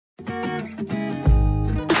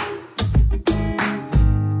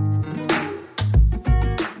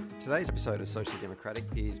Today's episode of Socially Democratic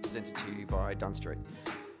is presented to you by Dunn Street.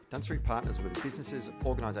 Dunn Street partners with businesses,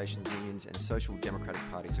 organisations, unions and social democratic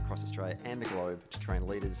parties across Australia and the globe to train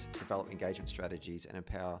leaders, develop engagement strategies and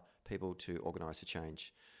empower people to organise for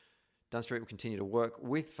change. Dunn Street will continue to work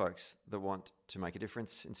with folks that want to make a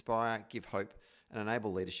difference, inspire, give hope and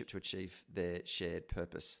enable leadership to achieve their shared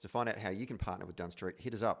purpose. To find out how you can partner with Dunn Street,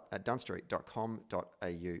 hit us up at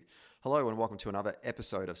dunnstreet.com.au. Hello and welcome to another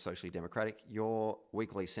episode of Socially Democratic, your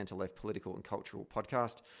weekly centre-left political and cultural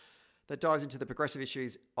podcast that dives into the progressive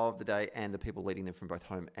issues of the day and the people leading them from both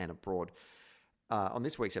home and abroad. On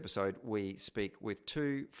this week's episode, we speak with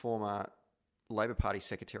two former Labor Party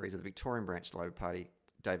secretaries of the Victorian branch of the Labor Party,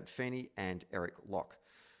 David Feeney and Erik Locke.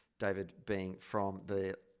 David being from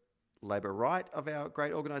the Labor right of our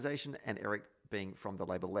great organisation and Erik being from the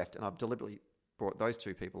Labor left. And I've deliberately brought those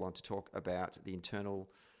two people on to talk about the internal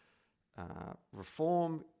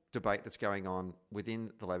reform debate that's going on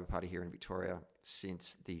within the Labor Party here in Victoria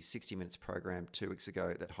since the 60 Minutes program 2 weeks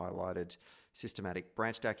ago that highlighted systematic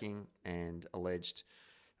branch stacking and alleged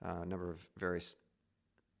number of various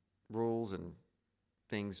rules and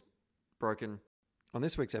things broken. On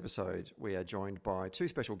this week's episode, we are joined by two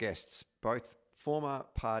special guests, both former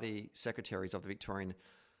party secretaries of the Victorian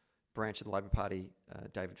branch of the Labor Party,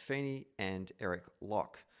 David Feeney and Erik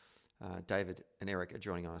Locke. David and Erik are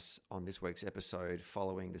joining us on this week's episode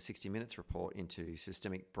following the 60 Minutes report into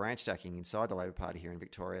systemic branch stacking inside the Labor Party here in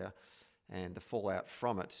Victoria and the fallout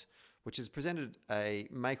from it, which has presented a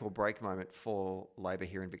make or break moment for Labor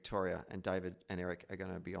here in Victoria. And David and Erik are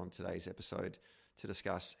going to be on today's episode to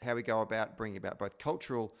discuss how we go about bringing about both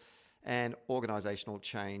cultural and organisational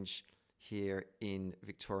change here in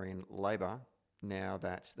Victorian Labor now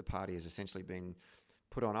that the party has essentially been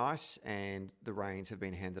put on ice and the reins have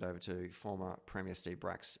been handed over to former Premier Steve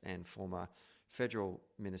Bracks and former Federal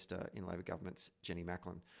Minister in Labor government's Jenny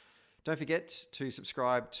Macklin. Don't forget to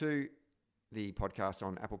subscribe to the podcast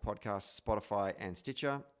on Apple Podcasts, Spotify and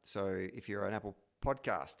Stitcher. So if you're an Apple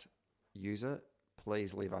Podcast user,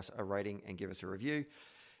 please leave us a rating and give us a review.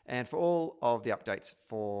 And for all of the updates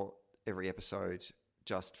for every episode,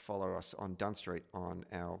 just follow us on Dunn Street on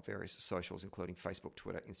our various socials, including Facebook,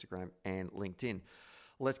 Twitter, Instagram and LinkedIn.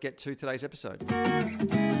 Let's get to today's episode.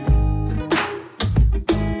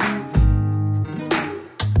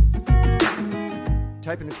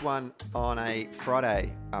 Taping this one on a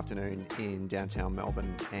Friday afternoon in downtown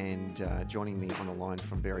Melbourne, and joining me on the line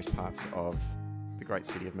from various parts of the great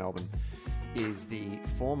city of Melbourne is the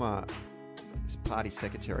former party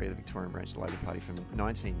secretary of the Victorian branch of the Labor Party from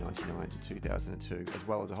 1999 to 2002, as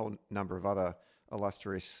well as a whole number of other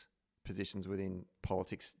illustrious positions within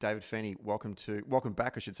politics. David Feeney, welcome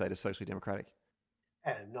back, I should say, to Socially Democratic.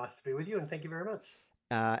 Nice to be with you, and thank you very much.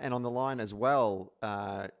 And on the line as well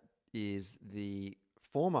is the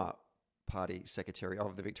former party secretary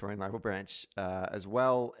of the Victorian Labor branch as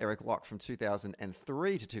well, Erik Locke, from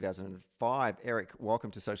 2003 to 2005. Erik,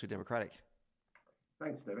 welcome to Socially Democratic.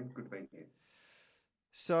 Thanks, Stephen. Good to be here.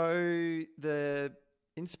 So the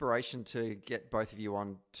inspiration to get both of you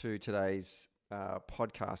on to today's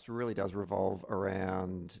podcast really does revolve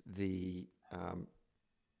around the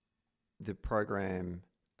program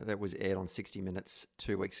that was aired on 60 Minutes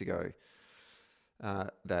 2 weeks ago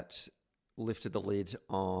that lifted the lid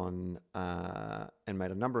on and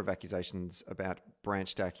made a number of accusations about branch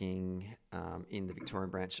stacking in the Victorian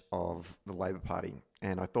branch of the Labor Party.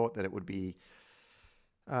 And I thought that it would be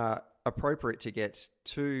appropriate to get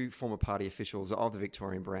two former party officials of the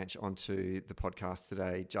Victorian branch onto the podcast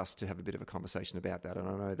today just to have a bit of a conversation about that. And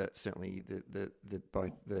I know that certainly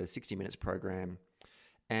both the 60 Minutes program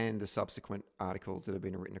and the subsequent articles that have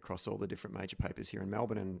been written across all the different major papers here in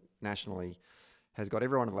Melbourne and nationally has got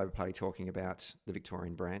everyone in the Labor Party talking about the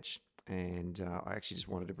Victorian branch. And I actually just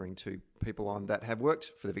wanted to bring two people on that have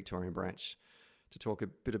worked for the Victorian branch to talk a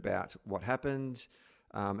bit about what happened,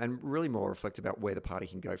 and really more reflect about where the party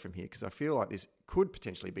can go from here, because I feel like this could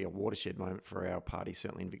potentially be a watershed moment for our party,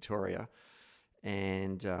 certainly in Victoria.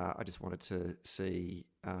 And I just wanted to see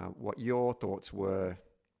what your thoughts were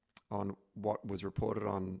on what was reported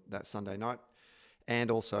on that Sunday night,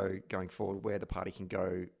 and also going forward where the party can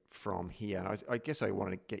go from here. And I guess I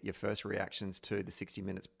wanted to get your first reactions to the 60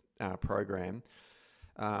 Minutes program.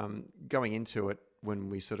 Going into it,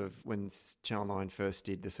 when Channel 9 first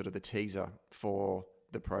did the teaser for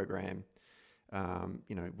the program,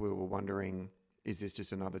 we were wondering, is this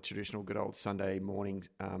just another traditional good old Sunday morning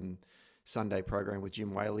Sunday program with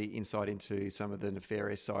Jim Whaley insight into some of the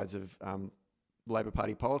nefarious sides of Labor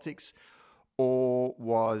Party politics? Or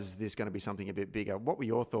was this going to be something a bit bigger? What were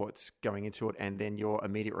your thoughts going into it, and then your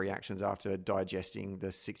immediate reactions after digesting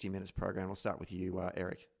the 60 Minutes program? We'll start with you,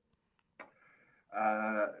 Erik.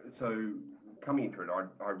 So coming into it,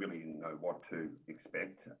 I really didn't know what to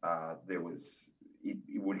expect.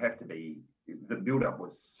 It would have to be, the build-up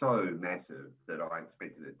was so massive that I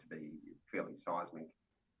expected it to be fairly seismic.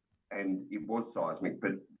 And it was seismic,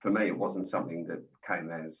 but for me, it wasn't something that came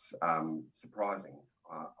as surprising.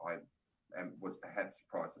 I was perhaps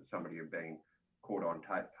surprised that somebody had been caught on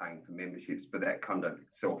tape paying for memberships, but that conduct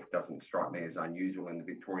itself doesn't strike me as unusual in the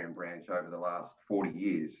Victorian branch over the last 40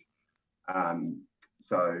 years.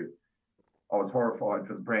 So I was horrified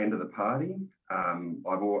for the brand of the party.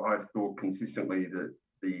 I've thought consistently that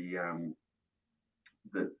the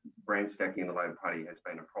brand stacking in the Labor Party has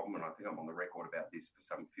been a problem, and I think I'm on the record about this for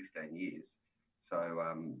some 15 years. So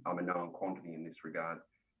I'm a known quantity in this regard,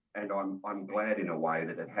 and I'm glad in a way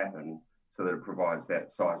that it happened, so that it provides that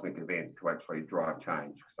seismic event to actually drive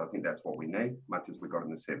change. Because I think that's what we need, much as we got in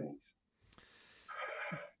the 70s.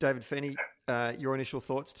 David Feeney, your initial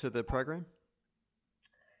thoughts to the program?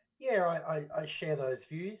 Yeah, I share those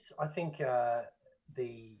views. I think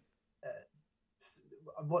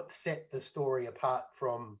what set the story apart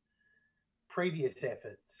from previous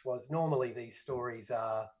efforts was normally these stories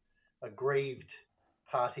are aggrieved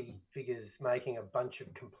party figures making a bunch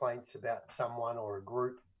of complaints about someone or a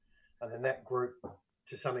group, and then that group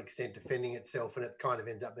to some extent defending itself, and it kind of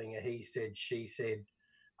ends up being a he said, she said,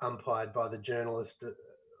 umpired by the journalist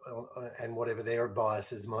and whatever their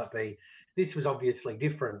biases might be. This was obviously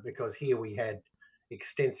different because here we had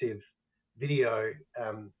extensive video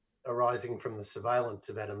arising from the surveillance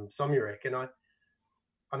of Adem Somyurek. And I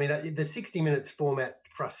mean, the 60 Minutes format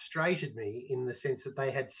frustrated me in the sense that they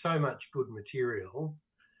had so much good material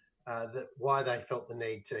that why they felt the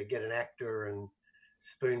need to get an actor and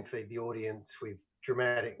spoon feed the audience with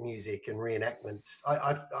dramatic music and reenactments.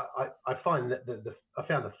 I find that I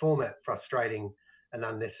found the format frustrating and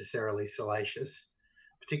unnecessarily salacious,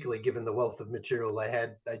 particularly given the wealth of material they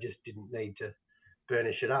had. They just didn't need to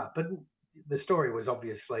burnish it up. But the story was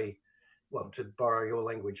obviously, well, to borrow your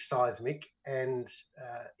language, seismic, and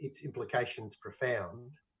its implications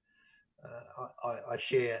profound. I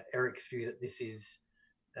share Erik's view that this is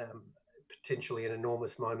potentially an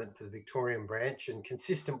enormous moment for the Victorian branch, and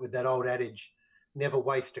consistent with that old adage, never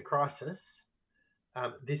waste a crisis.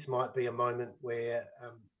 This might be a moment where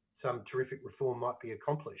some terrific reform might be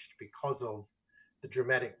accomplished because of the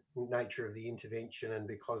dramatic nature of the intervention and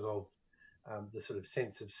because of the sort of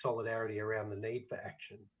sense of solidarity around the need for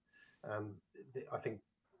action. I think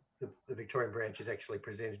the Victorian branch is actually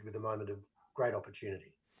presented with a moment of great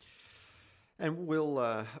opportunity. And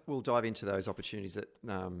we'll dive into those opportunities that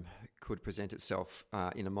could present itself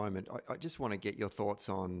in a moment. I just want to get your thoughts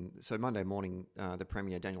on, so Monday morning, the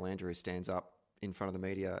Premier, Daniel Andrews, stands up in front of the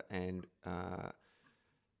media and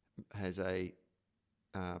has a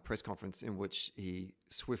press conference in which he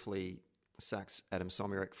swiftly sacks Adem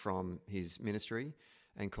Somyurek from his ministry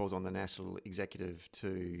and calls on the National Executive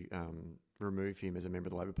to remove him as a member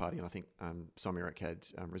of the Labor Party. And I think Somyurek had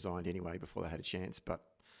resigned anyway before they had a chance. But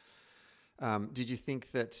did you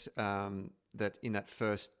think that that in that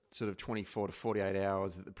first sort of 24 to 48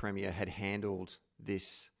 hours that the Premier had handled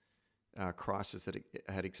this crisis that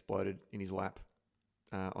had exploded in his lap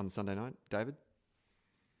on Sunday night, David?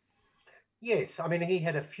 Yes, I mean, he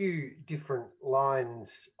had a few different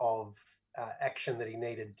lines of action that he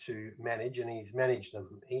needed to manage, and he's managed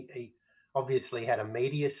them. He obviously had a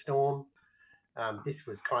media storm. This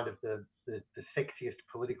was kind of the sexiest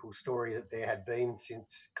political story that there had been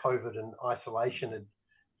since COVID and isolation had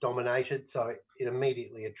dominated. So it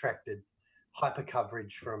immediately attracted hyper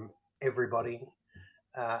coverage from everybody.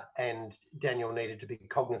 And Daniel needed to be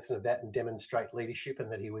cognizant of that and demonstrate leadership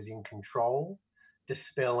and that he was in control,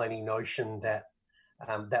 dispel any notion that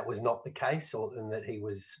that was not the case, and that he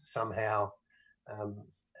was somehow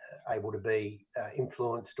able to be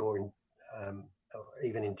influenced or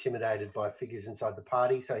even intimidated by figures inside the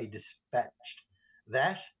party. So he dispatched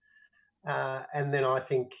that. And then I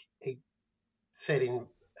think he set in,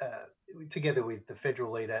 together with the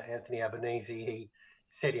federal leader, Anthony Albanese, he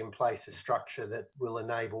set in place a structure that will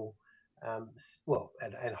enable,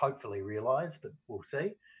 and hopefully realise, but we'll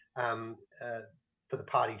see, for the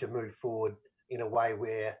party to move forward in a way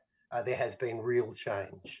where there has been real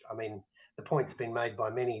change. I mean, the point's been made by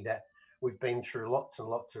many that we've been through lots and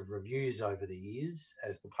lots of reviews over the years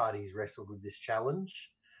as the party's wrestled with this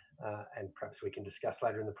challenge, and perhaps we can discuss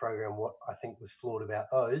later in the program what I think was flawed about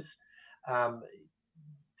those.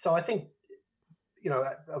 So I think, you know,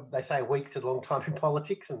 they say a week's a long time in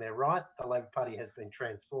politics, and they're right. The Labor Party has been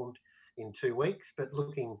transformed in 2 weeks, but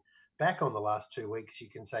looking back on the last 2 weeks, you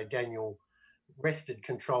can say Daniel wrested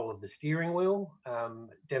control of the steering wheel,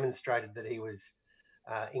 demonstrated that he was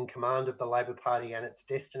in command of the Labor Party and its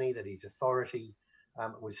destiny, that his authority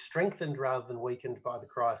was strengthened rather than weakened by the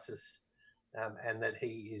crisis, and that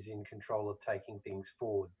he is in control of taking things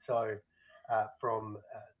forward. So from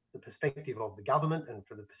the perspective of the government and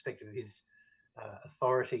from the perspective of his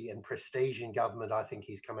authority and prestige in government, I think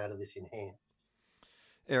he's come out of this enhanced.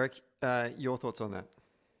 Erik, your thoughts on that?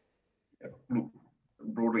 Look,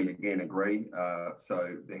 broadly again agree.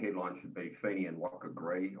 So the headline should be Feeney and Locke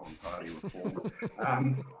agree on party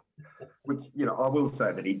reform. Which, I will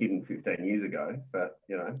say that he didn't 15 years ago, but,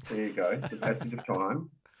 there you go, the passage of time.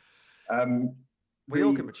 We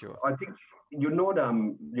all get mature. I think you're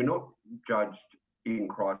not judged in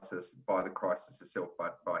crisis by the crisis itself,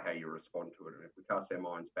 but by how you respond to it. And if we cast our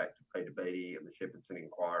minds back to Peter Beattie and the Shepardson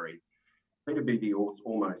inquiry, Peter Beattie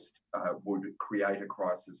almost would create a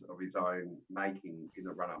crisis of his own making in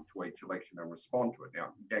the run-up to each election and respond to it.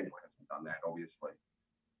 Now, Daniel hasn't done that, obviously,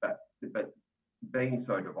 but being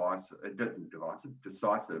so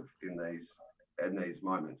decisive in these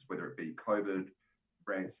moments, whether it be COVID,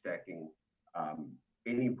 branch stacking,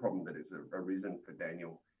 any problem that has arisen for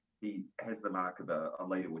Daniel, he has the mark of a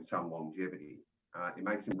leader with some longevity. It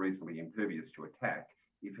makes him reasonably impervious to attack.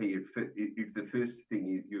 If the first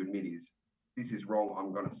thing you admit is, this is wrong,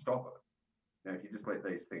 I'm going to stop it. Now, if you just let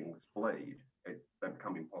these things bleed, they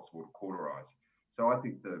become impossible to cauterise. So I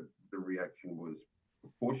think the reaction was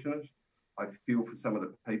proportionate. I feel for some of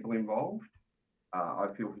the people involved. I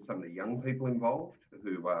feel for some of the young people involved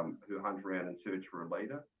who hunt around and search for a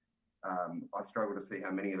leader. I struggle to see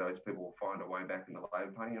how many of those people will find a way back in the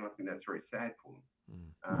Labor Party, and I think that's very sad for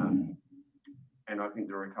them. And I think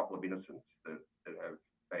there are a couple of innocents that have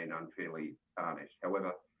been unfairly tarnished.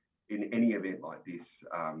 However, in any event like this,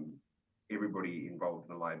 everybody involved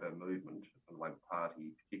in the Labor movement, the Labor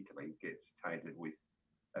Party particularly, gets tainted with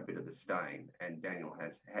a bit of the stain, and Daniel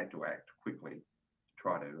has had to act quickly to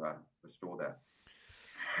try to restore that.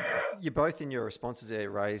 You both, in your responses there,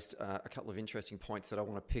 raised a couple of interesting points that I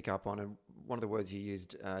want to pick up on. And one of the words you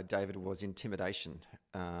used, David, was intimidation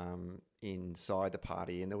inside the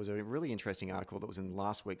party. And there was a really interesting article that was in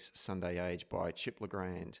last week's Sunday Age by Chip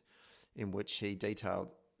Legrand, in which he detailed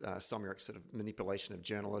Somyurek's sort of manipulation of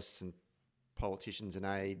journalists and politicians and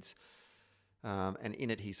aides. And in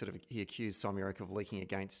it, he accused Somyurek of leaking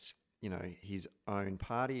against, his own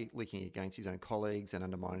party, leaking against his own colleagues, and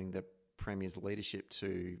undermining the Premier's leadership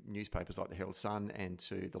to newspapers like the Herald Sun and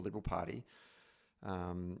to the Liberal Party.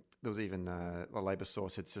 There was even a Labor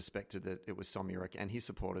source had suspected that it was Somyurek and his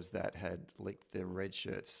supporters that had leaked the Red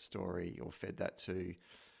Shirts story or fed that to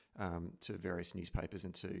various newspapers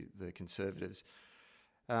and to the Conservatives.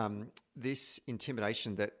 This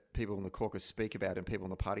intimidation that people in the caucus speak about and people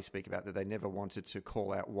in the party speak about, that they never wanted to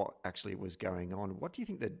call out what actually was going on. What do you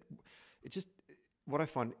think what I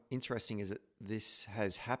find interesting is that this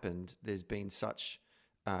has happened. There's been such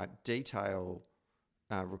detail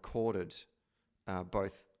recorded,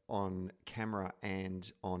 both on camera and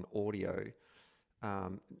on audio.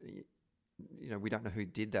 We don't know who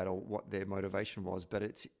did that or what their motivation was, but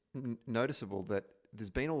it's noticeable that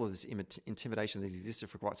there's been all of this intimidation that has existed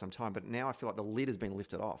for quite some time, but now I feel like the lid has been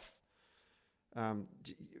lifted off. I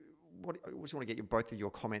just want to get both of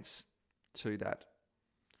your comments to that.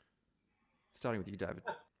 Starting with you, David.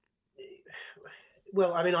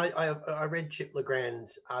 Well, I mean, I read Chip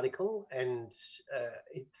Legrand's article, and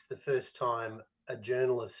it's the first time a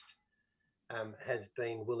journalist has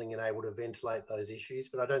been willing and able to ventilate those issues,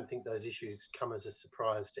 but I don't think those issues come as a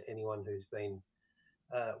surprise to anyone who's been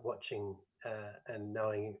watching and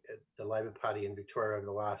knowing the Labor Party in Victoria over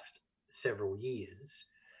the last several years.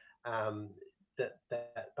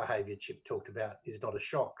 That behaviour Chip talked about is not a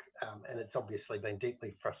shock, and it's obviously been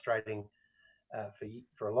deeply frustrating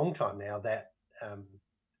for a long time now that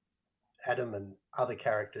Adem and other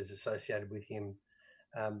characters associated with him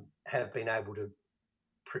have been able to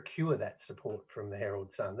procure that support from the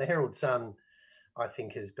Herald Sun. The Herald Sun, I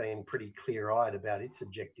think, has been pretty clear-eyed about its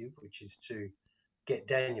objective, which is to get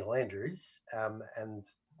Daniel Andrews, and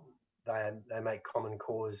they make common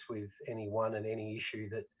cause with anyone and any issue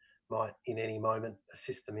that might in any moment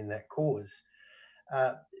assist them in that cause.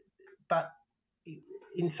 But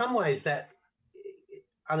in some ways, that,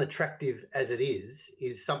 unattractive as it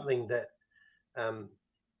is something that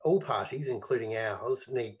all parties, including ours,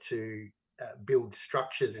 need to build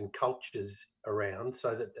structures and cultures around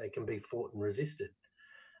so that they can be fought and resisted.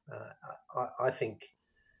 I think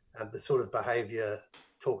the sort of behaviour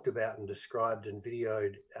talked about and described and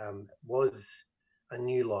videoed was a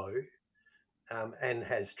new low and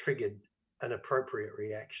has triggered an appropriate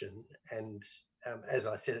reaction. And as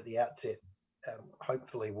I said at the outset,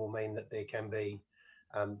 hopefully will mean that there can be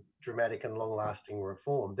dramatic and long-lasting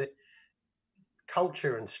reform. That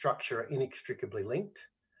culture and structure are inextricably linked,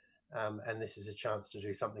 and this is a chance to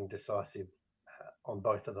do something decisive on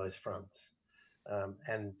both of those fronts.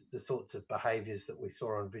 And the sorts of behaviours that we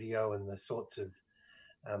saw on video and the sorts of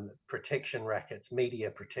protection rackets, media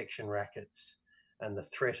protection rackets, and the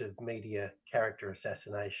threat of media character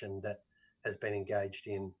assassination that has been engaged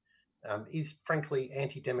in is frankly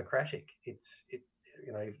anti-democratic.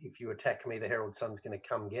 If you attack me, the Herald Sun's going to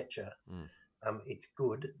come get you. It's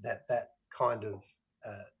good that that kind of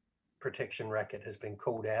protection racket has been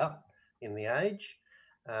called out in the Age,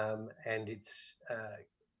 and it's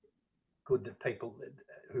good that people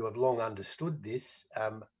who have long understood this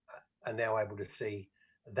are now able to see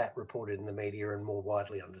that reported in the media and more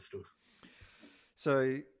widely understood.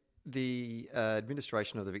 So the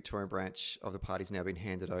administration of the Victorian branch of the party has now been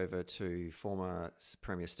handed over to former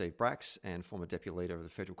Premier Steve Bracks and former Deputy Leader of the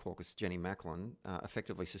Federal Caucus, Jenny Macklin,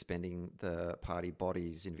 effectively suspending the party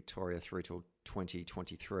bodies in Victoria through till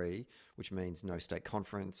 2023, which means no state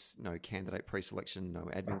conference, no candidate pre-selection, no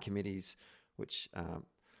admin committees, which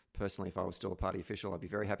personally, if I was still a party official, I'd be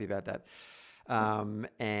very happy about that.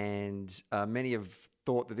 And many have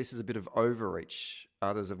thought that this is a bit of overreach.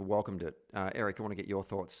 Others have welcomed it. Erik, I want to get your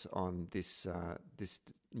thoughts on this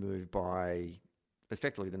move by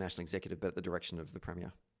effectively the National Executive, but at the direction of the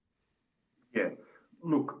Premier. Yeah,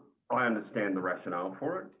 look, I understand the rationale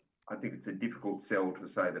for it. I think it's a difficult sell to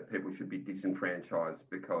say that people should be disenfranchised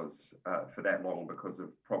because for that long because of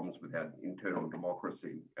problems with our internal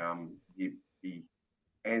democracy. The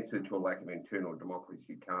answer to a lack of internal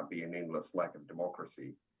democracy can't be an endless lack of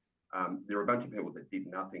democracy. There are a bunch of people that did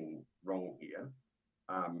nothing wrong here.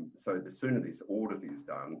 So the sooner this audit is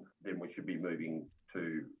done, then we should be moving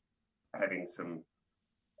to having some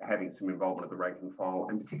involvement of the rank and file,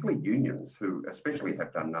 and particularly unions who especially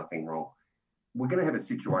have done nothing wrong. We're going to have a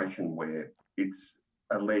situation where it's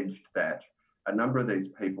alleged that a number of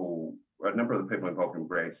the people involved in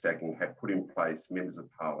brand stacking have put in place members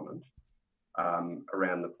of parliament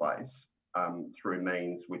around the place through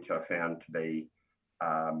means which are found to be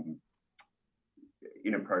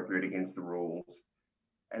inappropriate, against the rules.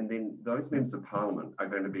 And then those members of parliament are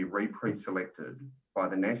going to be pre-selected by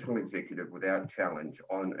the National Executive without challenge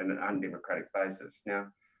on an undemocratic basis. Now,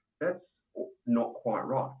 that's not quite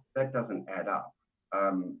right. That doesn't add up.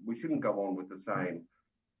 We shouldn't go on with the same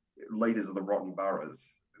leaders of the rotten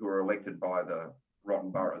boroughs who are elected by the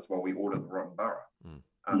rotten boroughs while we order the rotten borough.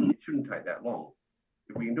 It shouldn't take that long.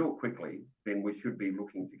 If we can do it quickly, then we should be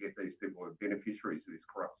looking to get these people who are beneficiaries of this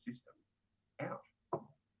corrupt system out.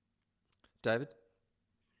 David?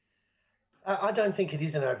 I don't think it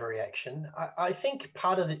is an overreaction. I think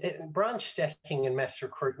part of the branch stacking and mass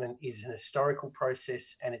recruitment is an historical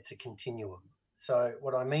process, and it's a continuum. So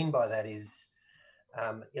what I mean by that is,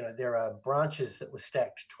 there are branches that were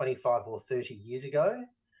stacked 25 or 30 years ago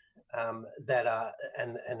that are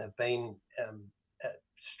and have been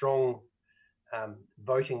strong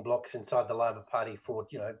voting blocks inside the Labor Party for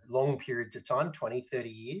long periods of time, 20, 30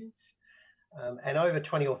 years. And over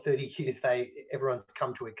 20 or 30 years, everyone's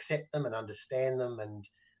come to accept them and understand them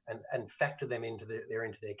and factor them into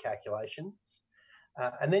their calculations.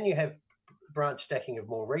 And then you have branch stacking of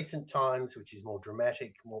more recent times, which is more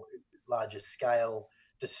dramatic, more larger scale,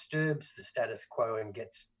 disturbs the status quo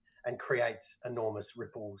and creates enormous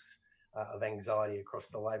ripples of anxiety across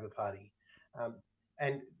the Labor Party.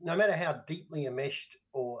 And no matter how deeply enmeshed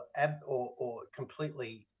or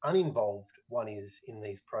completely uninvolved one is in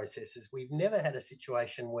these processes, we've never had a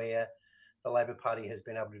situation where the Labor Party has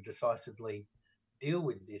been able to decisively deal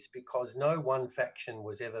with this because no one faction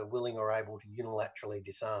was ever willing or able to unilaterally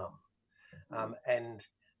disarm. And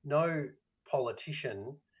no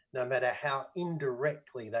politician, no matter how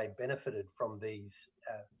indirectly they benefited from these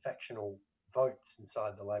factional votes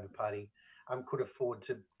inside the Labor Party, could afford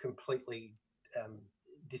to completely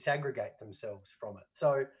disaggregate themselves from it.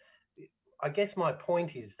 So I guess my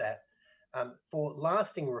point is that for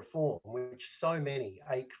lasting reform, which so many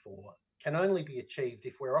ache for, can only be achieved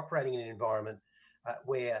if we're operating in an environment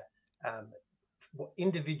where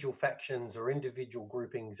individual factions or individual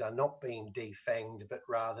groupings are not being defanged, but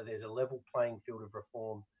rather there's a level playing field of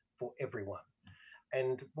reform for everyone.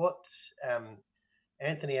 And what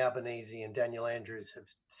Anthony Albanese and Daniel Andrews have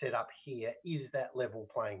set up here is that level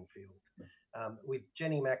playing field. With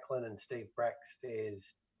Jenny Macklin and Steve Bracks,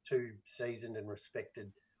 there's two seasoned and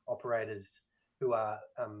respected operators who are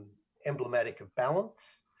emblematic of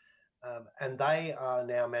balance. And they are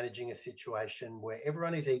now managing a situation where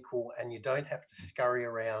everyone is equal and you don't have to scurry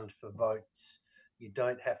around for votes. You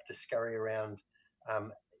don't have to scurry around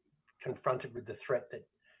confronted with the threat that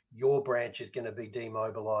your branch is going to be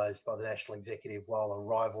demobilised by the national executive while a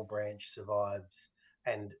rival branch survives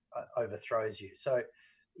and overthrows you. So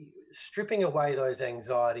stripping away those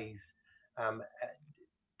anxieties, I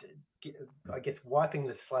guess wiping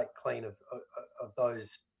the slate clean of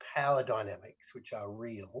those power dynamics, which are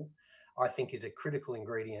real, I think is a critical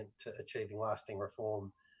ingredient to achieving lasting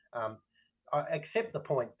reform. I accept the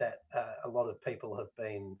point that a lot of people have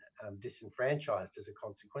been disenfranchised as a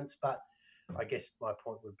consequence, but I guess my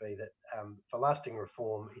point would be that for lasting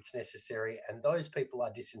reform, it's necessary, and those people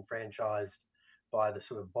are disenfranchised by the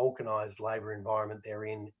sort of balkanised labour environment they're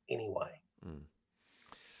in anyway. Mm.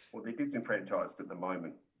 Well, they're disenfranchised at the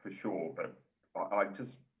moment for sure, but I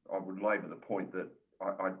would labour the point that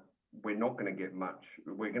we're not going to get much.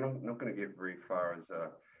 We're not going to get very far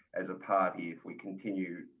as a party if we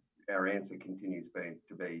continue. Our answer continues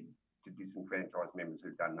to be to disenfranchise members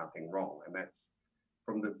who've done nothing wrong, and that's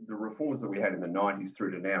from the reforms that we had in the 90s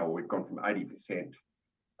through to now. We've gone from 80%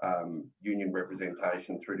 union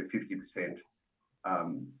representation through to 50%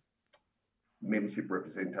 membership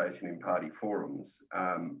representation in party forums,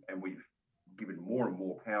 and we've given more and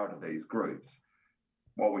more power to these groups.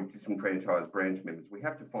 While we've disenfranchised branch members, we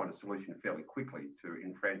have to find a solution fairly quickly to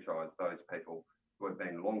enfranchise those people who have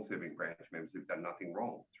been long-serving branch members who've done nothing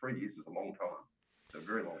wrong. 3 years is a long time. It's a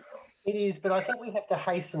very long time. It is, but I think we have to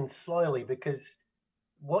hasten slowly because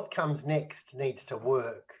what comes next needs to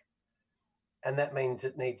work, and that means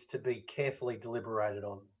it needs to be carefully deliberated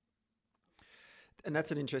on. And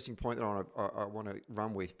that's an interesting point that I want to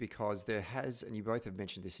run with, because there has, and you both have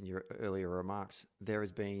mentioned this in your earlier remarks, there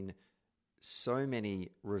has been so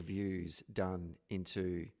many reviews done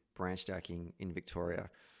into branch stacking in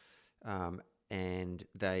Victoria, and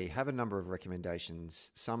they have a number of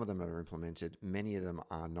recommendations. Some of them are implemented. Many of them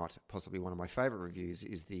are not. Possibly one of my favourite reviews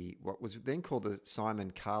is what was then called the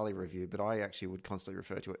Simon Carley review, but I actually would constantly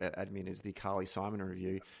refer to it at admin as the Carley-Simon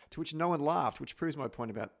review, to which no one laughed, which proves my point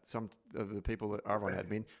about some of the people that are on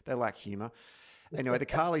admin. They lack humour. Anyway, the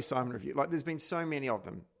Carley-Simon review, there's been so many of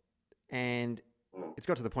them, and it's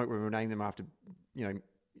got to the point where we name them after,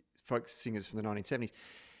 folk singers from the 1970s.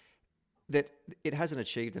 That it hasn't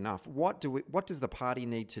achieved enough. What does the party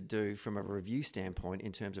need to do from a review standpoint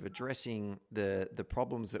in terms of addressing the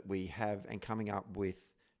problems that we have and coming up with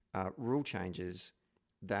rule changes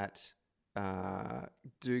that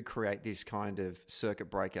do create this kind of circuit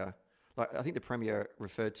breaker? Like, I think the Premier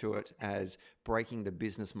referred to it as breaking the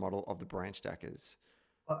business model of the branch stackers.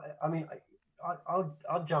 I mean,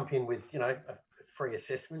 I'll jump in with a free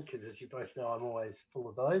assessment, because as you both know, I'm always full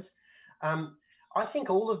of those. I think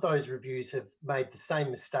all of those reviews have made the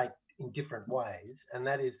same mistake in different ways, and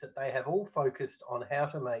that is that they have all focused on how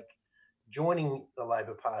to make joining the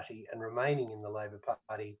Labor Party and remaining in the Labor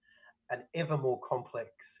Party an ever more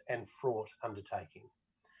complex and fraught undertaking.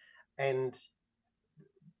 And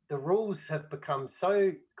the rules have become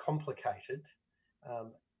so complicated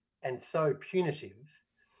and so punitive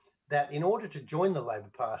that in order to join the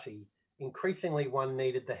Labor Party, increasingly one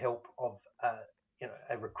needed the help of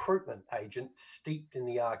a recruitment agent steeped in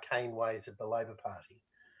the arcane ways of the Labor Party.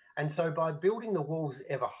 And so by building the walls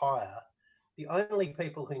ever higher, the only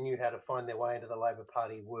people who knew how to find their way into the Labor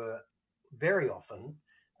Party were very often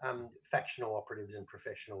factional operatives and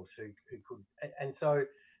professionals who could. And so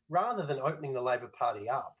rather than opening the Labor Party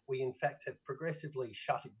up, we in fact have progressively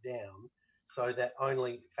shut it down so that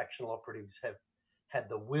only factional operatives have had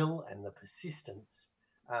the will and the persistence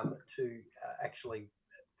to actually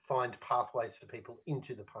find pathways for people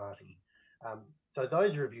into the party. So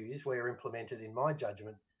those reviews, where implemented, in my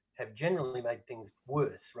judgment, have generally made things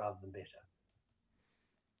worse rather than better.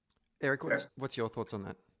 Erik, what's your thoughts on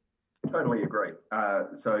that? Totally agree.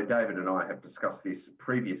 So David and I have discussed this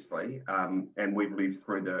previously, and we've lived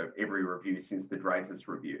through every review since the Dreyfus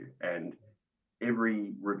review, and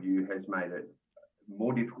every review has made it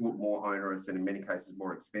more difficult, more onerous, and in many cases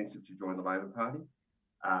more expensive to join the Labor Party.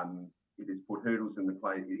 It has put hurdles in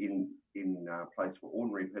place for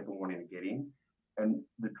ordinary people wanting to get in. And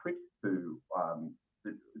the trick to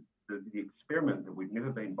the experiment that we've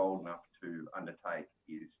never been bold enough to undertake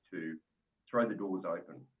is to throw the doors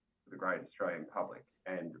open for the great Australian public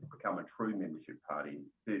and become a true membership party.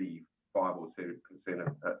 35 or 30%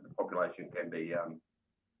 of the population can be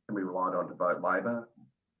relied on to vote Labor.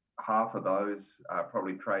 Half of those are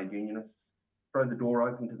probably trade unionists. Throw the door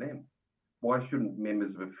open to them. Why shouldn't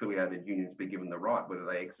members of affiliated unions be given the right, whether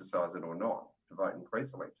they exercise it or not, to vote in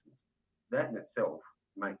pre-selections? That in itself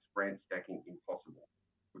makes branch stacking impossible,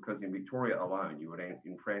 because in Victoria alone, you would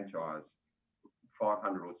enfranchise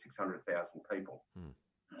 500 or 600,000 people.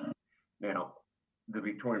 Now, the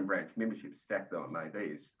Victorian branch membership, stack though it may be,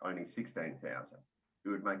 is only 16,000. It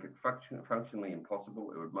would make it functionally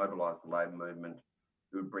impossible. It would mobilise the labour movement.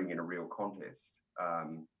 It would bring in a real contest.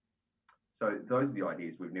 So those are the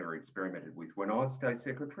ideas we've never experimented with. When I was State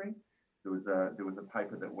Secretary, there was a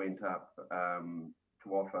paper that went up to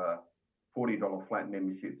offer $40 flat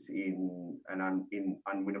memberships in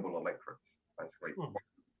unwinnable electorates, basically category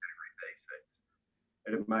B seats.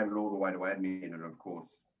 And it made it all the way to admin, and of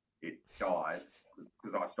course it died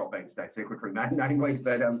because I stopped being State Secretary, namely.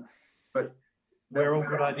 But where all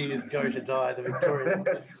good ideas go to die, the Victorian.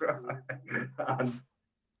 That's right.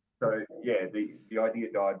 So yeah, the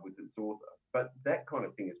idea died with its author. But that kind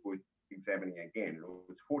of thing is worth examining again. It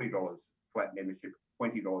was $40 flat membership,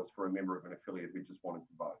 $20 for a member of an affiliate who just wanted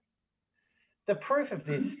to vote. The proof of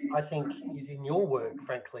this, I think, is in your work,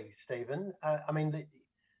 frankly, Stephen. I mean,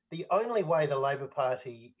 the only way the Labor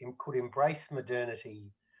Party could embrace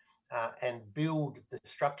modernity and build the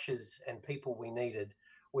structures and people we needed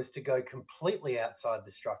was to go completely outside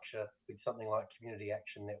the structure with something like Community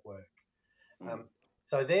Action Network.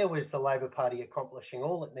 So there was the Labor Party accomplishing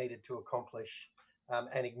all it needed to accomplish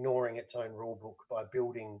and ignoring its own rule book by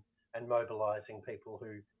building and mobilising people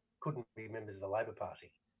who couldn't be members of the Labor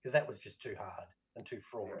Party, because that was just too hard and too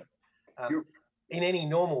fraught. In any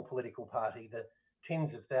normal political party, the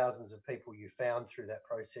tens of thousands of people you found through that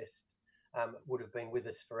process would have been with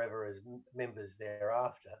us forever as members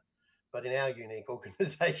thereafter. But in our unique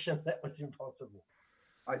organisation, that was impossible.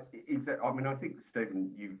 I mean, I think,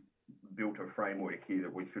 Stephen, you've built a framework here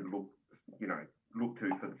that we should look to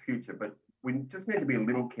for the future. But we just need to be a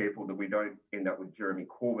little careful that we don't end up with Jeremy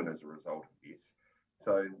Corbyn as a result of this.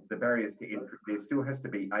 So the barriers to entry, there still has to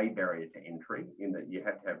be a barrier to entry in that you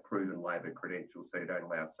have to have proven Labor credentials, so you don't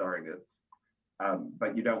allow surrogates.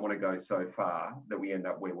 But you don't want to go so far that we end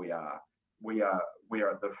up where we are. We are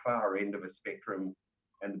at the far end of a spectrum,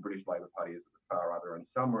 and the British Labor Party is at the far other, and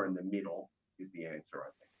somewhere in the middle is the answer, I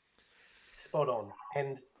think. Spot on.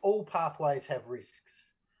 And all pathways have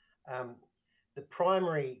risks. The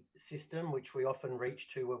primary system, which we often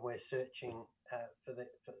reach to when we're searching for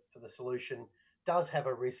the solution, does have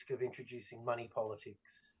a risk of introducing money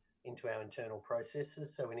politics into our internal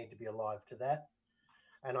processes, so we need to be alive to that.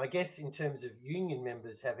 And I guess in terms of union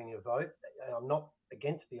members having a vote, I'm not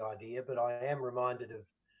against the idea, but I am reminded of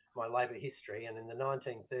my Labor history. And in the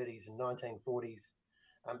 1930s and 1940s,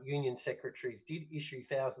 union secretaries did issue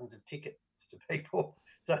thousands of tickets to people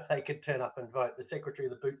so they could turn up and vote. The Secretary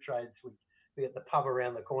of the Boot Trades would be at the pub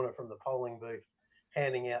around the corner from the polling booth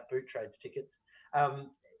handing out boot trades tickets.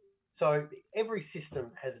 So every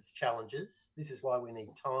system has its challenges. This is why we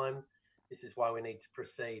need time. This is why we need to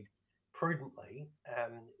proceed prudently.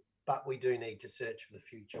 But we do need to search for the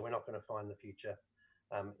future. We're not going to find the future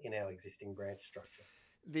in our existing branch structure.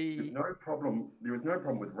 There was no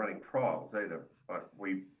problem with running trials either.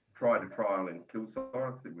 We tried a trial in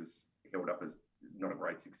Kilsyth. It was held up as not a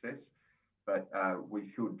great success, but we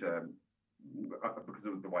should, because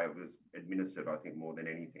of the way it was administered, I think more than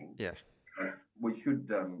anything. Yeah. We should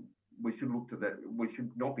look to that. We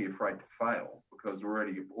should not be afraid to fail, because we're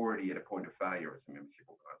already at a point of failure as a membership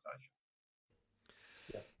organisation.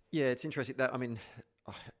 Yeah, it's interesting that, I mean,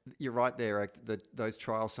 you're right there, Eric, those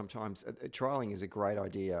trials sometimes, trialling is a great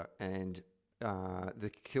idea. And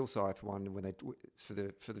the Kilsyth one, for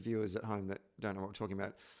the viewers at home that don't know what we're talking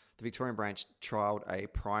about, the Victorian branch trialled a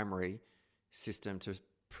primary system to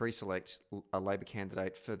pre-select a Labor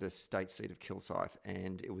candidate for the state seat of Kilsyth,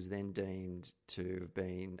 and it was then deemed to have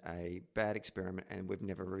been a bad experiment, and we've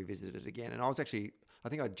never revisited it again. And I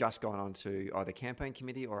think I'd just gone on to either campaign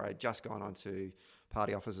committee or I'd just gone on to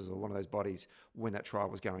party officers or one of those bodies when that trial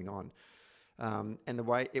was going on. And the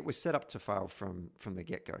way it was set up to fail from the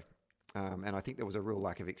get-go. And I think there was a real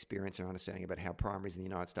lack of experience or understanding about how primaries in the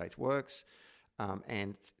United States works.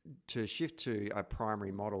 And to shift to a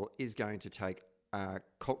primary model is going to take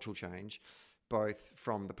cultural change, both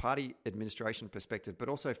from the party administration perspective, but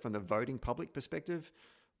also from the voting public perspective.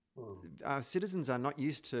 Citizens are not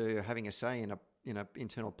used to having a say in a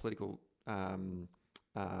internal political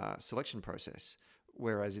selection process,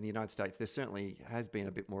 whereas in the United States there certainly has been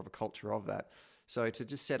a bit more of a culture of that. So to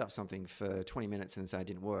just set up something for 20 minutes and say it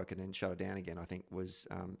didn't work and then shut it down again, I think was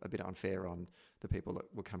a bit unfair on the people that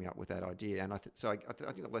were coming up with that idea. And I think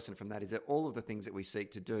the lesson from that is that all of the things that we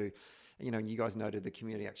seek to do, you guys noted the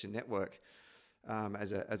Community Action Network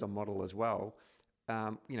as a model as well.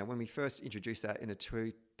 When we first introduced that in the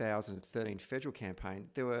 2013 federal campaign,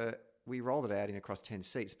 we rolled it out in across 10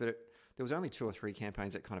 seats, but there was only 2 or 3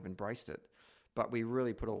 campaigns that kind of embraced it. But we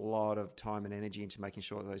really put a lot of time and energy into making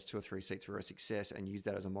sure that those 2 or 3 seats were a success and used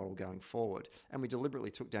that as a model going forward. And we deliberately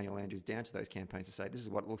took Daniel Andrews down to those campaigns to say, this is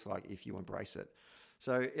what it looks like if you embrace it.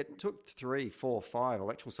 So it took 3, 4, 5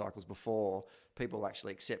 electoral cycles before people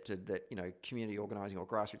actually accepted that, you know, community organising or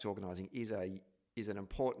grassroots organising is an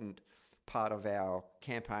important part of our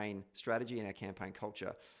campaign strategy and our campaign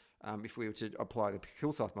culture. If we were to apply the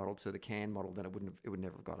Kilsyth model to the Cairn model, then it would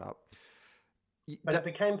never have got up. But it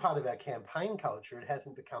became part of our campaign culture. It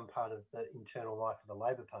hasn't become part of the internal life of the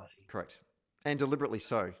Labor Party. Correct. And deliberately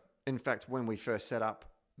so. In fact, when we first set up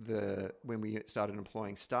when we started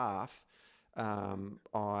employing staff,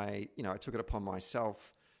 I took it upon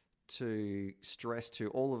myself to stress to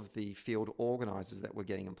all of the field organisers that were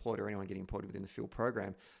getting employed or anyone getting employed within the field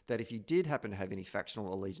program that if you did happen to have any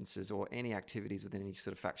factional allegiances or any activities within any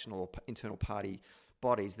sort of factional or internal party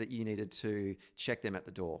bodies, that you needed to check them at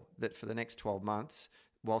the door. That for the next 12 months,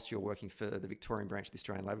 whilst you're working for the Victorian branch of the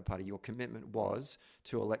Australian Labor Party, your commitment was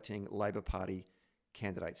to electing Labor Party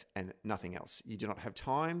candidates and nothing else. You do not have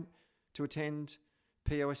time to attend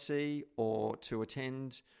POSC or to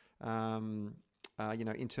attend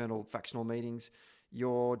internal factional meetings.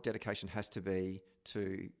 Your dedication has to be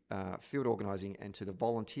to field organising and to the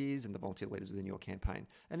volunteers and the volunteer leaders within your campaign.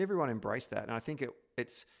 And everyone embraced that. And I think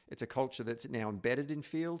it's a culture that's now embedded in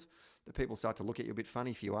field, that people start to look at you a bit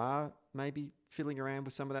funny if you are maybe fiddling around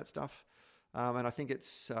with some of that stuff. And I think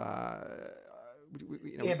it's... but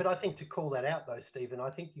I think to call that out though, Stephen,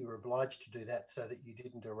 I think you were obliged to do that so that you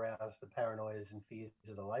didn't arouse the paranoias and fears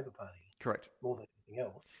of the Labor Party. Correct. More than anything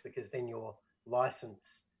else, because then your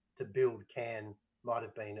licence to build Cairn might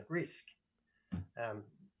have been at risk.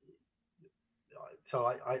 So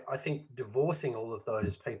I think divorcing all of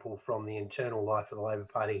those people from the internal life of the Labor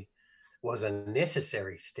Party was a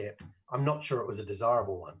necessary step. I'm not sure it was a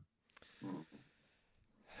desirable one.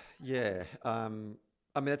 Yeah. I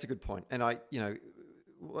mean, that's a good point. And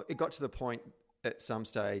it got to the point at some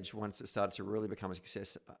stage, once it started to really become a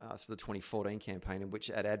success after the 2014 campaign, in which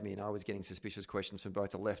at admin, I was getting suspicious questions from both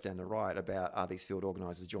the left and the right about, are these field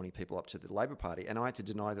organisers joining people up to the Labor Party? And I had to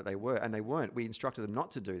deny that they were, and they weren't. We instructed them not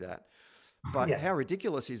to do that. But how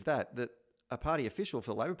ridiculous is that a party official for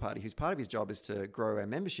the Labor Party, whose part of his job is to grow our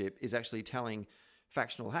membership, is actually telling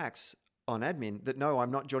factional hacks on admin that, no, I'm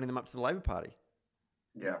not joining them up to the Labor Party?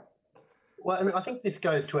 Yeah. Well, and I think this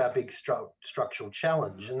goes to our big structural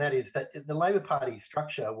challenge, and that is that the Labor Party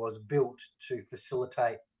structure was built to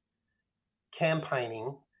facilitate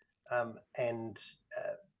campaigning and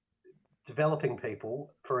developing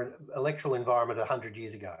people for an electoral environment 100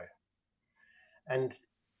 years ago. And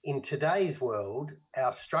in today's world,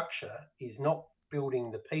 our structure is not building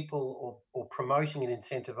the people or promoting and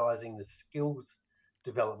incentivising the skills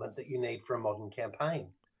development that you need for a modern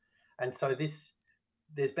campaign. And so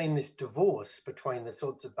there's been this divorce between the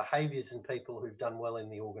sorts of behaviours and people who've done well in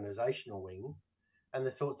the organisational wing and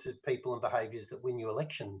the sorts of people and behaviours that win you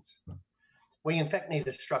elections. We, in fact, need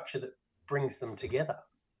a structure that brings them together.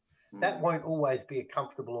 That won't always be a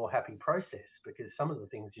comfortable or happy process, because some of the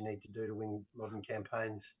things you need to do to win modern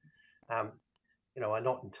campaigns are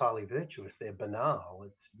not entirely virtuous. They're banal.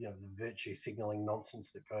 It's, the virtue signalling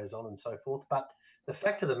nonsense that goes on and so forth. But the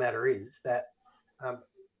fact of the matter is that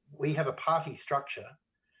we have a party structure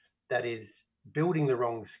that is building the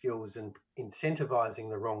wrong skills and incentivising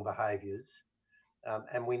the wrong behaviours,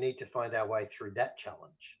 and we need to find our way through that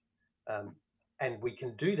challenge. And we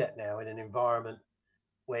can do that now in an environment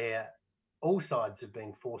where all sides have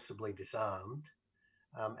been forcibly disarmed,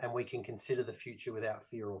 and we can consider the future without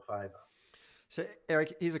fear or favour. So,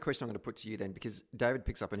 Erik, here's a question I'm going to put to you then, because David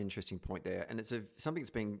picks up an interesting point there, and it's something that's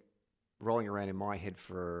been rolling around in my head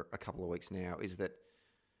for a couple of weeks now, is that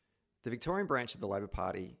the Victorian branch of the Labor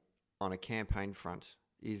Party on a campaign front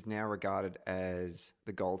is now regarded as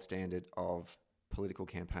the gold standard of political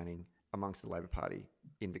campaigning amongst the Labor Party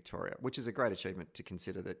in Victoria, which is a great achievement to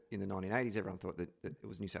consider that in the 1980s, everyone thought that it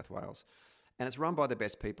was New South Wales. And it's run by the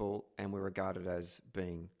best people, and we're regarded as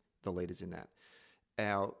being the leaders in that.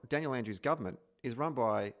 Our Daniel Andrews government is run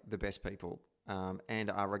by the best people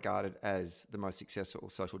and are regarded as the most successful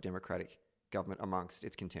social democratic government amongst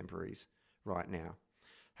its contemporaries right now.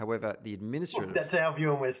 However, the administrative... That's our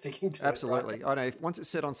view, and we're sticking to absolutely. it. Right? I know. Once it's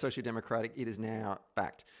set on social democratic, it is now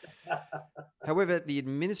fact. However, the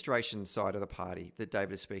administration side of the party that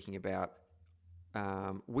David is speaking about,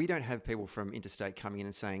 we don't have people from interstate coming in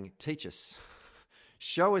and saying, teach us,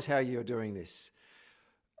 show us how you're doing this.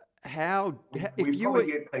 We probably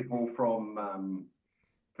get people from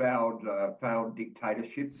failed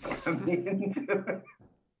dictatorships coming in.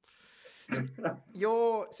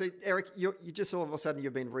 So Erik, you just all of a sudden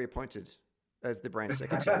you've been reappointed as the branch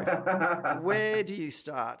secretary. Where do you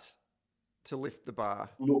start to lift the bar?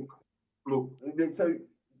 Look. So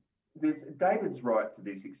David's right to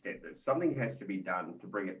this extent that something has to be done to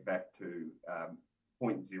bring it back to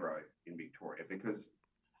 0.0 in Victoria, because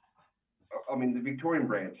I mean, the Victorian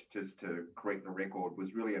branch, just to correct the record,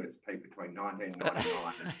 was really at its peak between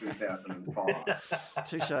 1999 and 2005.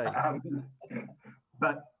 Touche.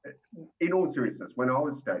 But in all seriousness, when I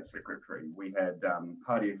was State Secretary, we had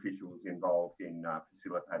party officials involved in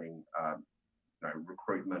facilitating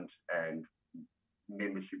recruitment and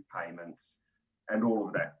membership payments and all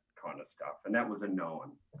of that kind of stuff. And that was a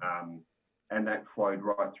known. And that flowed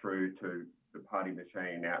right through to the party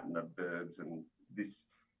machine out in the burbs, and this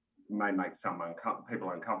may make some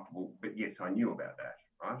people uncomfortable, but yes, I knew about that,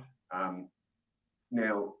 right?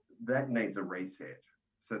 Now, that needs a reset.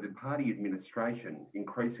 So the party administration,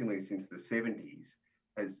 increasingly since the 70s,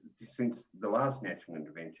 since the last national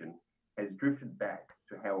intervention, has drifted back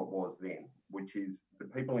to how it was then, which is the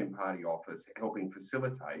people in party office helping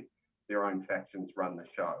facilitate their own factions run the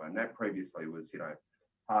show. And that previously was,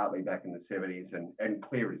 partly back in the 70s, and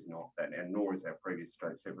Claire is not that, and nor is our previous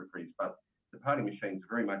state secretaries, but the party machines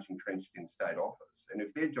are very much entrenched in state office. And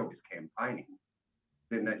if their job is campaigning,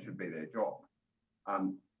 then that should be their job.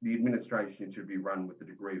 The administration should be run with a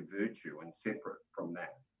degree of virtue and separate from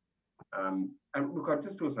that. And look, I'd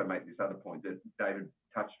just also make this other point that David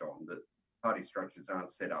touched on, that party structures aren't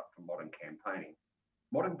set up for modern campaigning.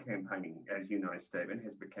 Modern campaigning, as you know, Stephen,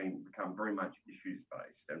 has become very much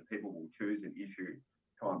issues-based, and people will choose an issue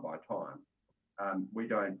time by time. We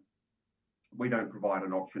don't provide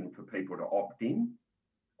an option for people to opt in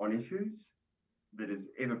on issues that has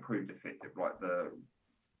ever proved effective. Like the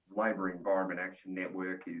Labor Environment Action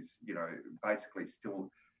Network is, basically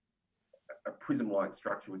still a prism-like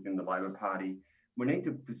structure within the Labor Party. We need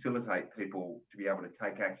to facilitate people to be able to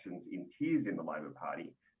take actions in tiers in the Labor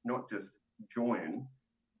Party, not just join,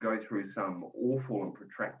 go through some awful and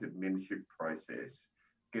protracted membership process,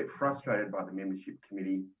 get frustrated by the membership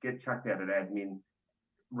committee, get chucked out at admin,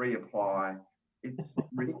 reapply. It's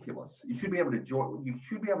ridiculous. You should be able to join. You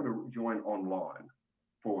should be able to join online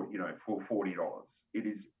for $40. It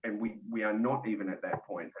is, and we are not even at that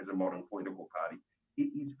point as a modern political party.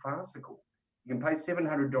 It is farcical. You can pay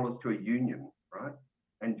 $700 to a union, right,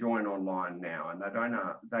 and join online now, and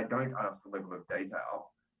they don't ask the level of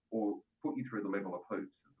detail or put you through the level of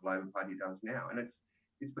hoops that the Labor Party does now. And it's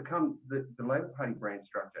become the Labor Party brand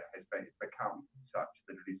structure has become such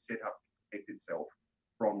that it is set up to protect itself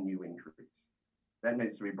from new entries. That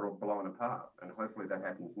needs to be blown apart, and hopefully that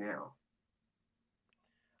happens now.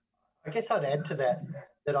 I guess I'd add to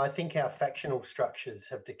that I think our factional structures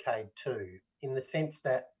have decayed too, in the sense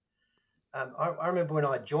that I remember when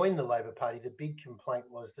I joined the Labor Party, the big complaint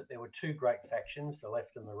was that there were two great factions, the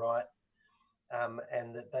left and the right,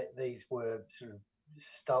 and that these were sort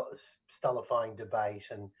of stultifying debate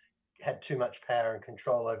and had too much power and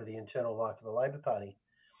control over the internal life of the Labor Party.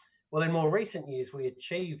 Well, in more recent years, we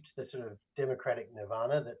achieved the sort of democratic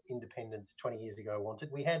nirvana that independents 20 years ago wanted.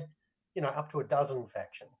 We had, up to a dozen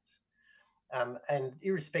factions. And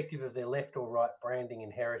irrespective of their left or right branding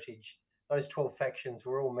and heritage, those 12 factions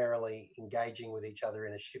were all merrily engaging with each other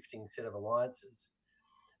in a shifting set of alliances.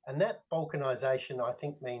 And that balkanisation, I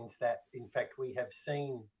think, means that, in fact, we have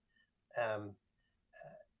seen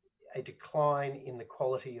a decline in the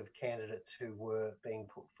quality of candidates who were being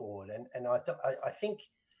put forward. And I think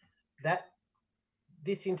that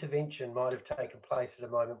this intervention might have taken place at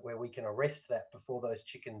a moment where we can arrest that before those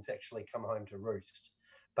chickens actually come home to roost.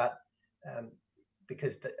 But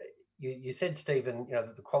because you said, Stephen,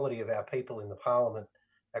 that the quality of our people in the parliament,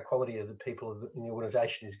 our quality of the people in the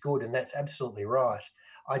organisation is good, and that's absolutely right.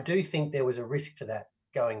 I do think there was a risk to that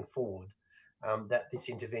going forward, that this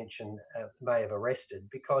intervention may have arrested,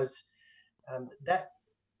 because that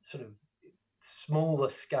sort of smaller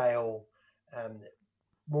scale,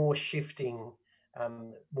 more shifting,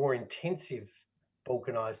 more intensive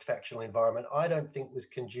balkanised factional environment, I don't think was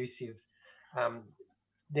conducive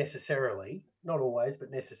necessarily, not always, but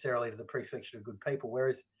necessarily to the pre-selection of good people.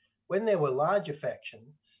 Whereas when there were larger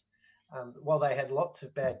factions, while they had lots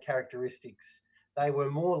of bad characteristics, they were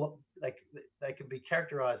more, they could be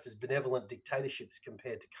characterised as benevolent dictatorships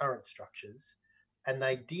compared to current structures. And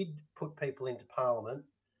they did put people into Parliament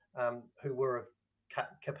who were of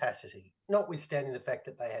capacity, notwithstanding the fact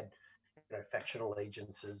that they had faction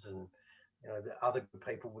allegiances and the other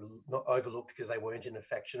people were not overlooked because they weren't in a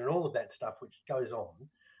faction and all of that stuff which goes on.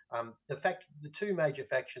 The two major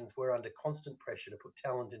factions were under constant pressure to put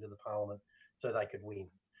talent into the Parliament so they could win.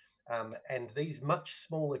 And these much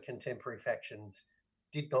smaller contemporary factions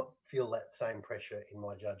did not feel that same pressure, in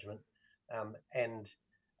my judgment.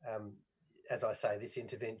 As I say, this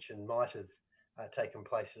intervention might have taken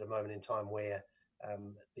place at a moment in time where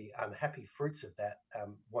the unhappy fruits of that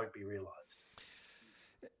won't be realised.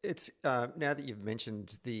 It's now that you've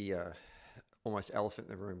mentioned the almost elephant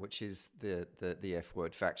in the room, which is the F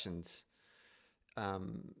word, factions.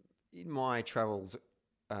 In my travels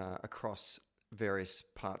across various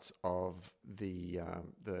parts of the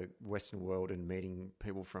Western world and meeting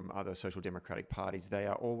people from other social democratic parties,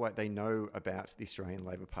 they know about the Australian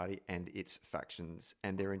Labor Party and its factions,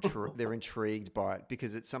 and they're intrigued by it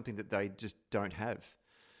because it's something that they just don't have.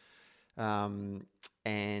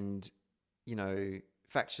 And you know,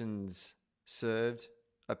 factions served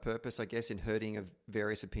a purpose, I guess, in herding of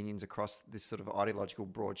various opinions across this sort of ideological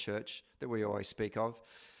broad church that we always speak of.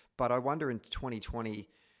 But I wonder in 2020,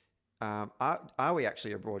 are we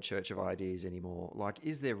actually a broad church of ideas anymore? Like,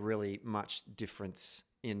 is there really much difference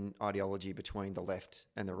in ideology between the left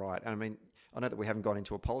and the right? And I mean, I know that we haven't got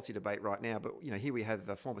into a policy debate right now, but you know, here we have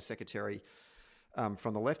a former secretary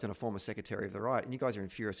from the left and a former secretary of the right, and you guys are in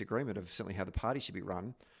furious agreement of certainly how the party should be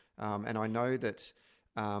run. And I know that,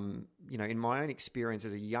 you know, in my own experience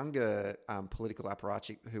as a younger political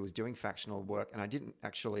apparatchik who was doing factional work, and I didn't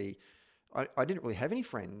really have any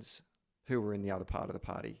friends who were in the other part of the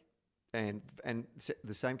party. And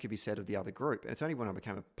the same could be said of the other group. And it's only when I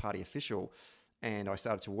became a party official and I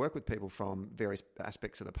started to work with people from various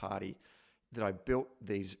aspects of the party that I built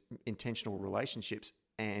these intentional relationships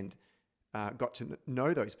and got to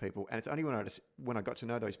know those people. And it's only when I got to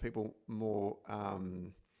know those people more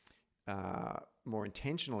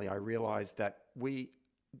intentionally, I realized that we,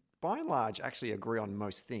 by and large, actually agree on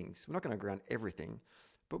most things. We're not going to agree on everything,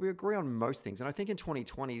 but we agree on most things. And I think in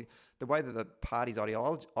 2020, the way that the party's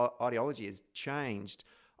ideology has changed,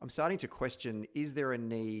 I'm starting to question, is there a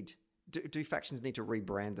need, do factions need to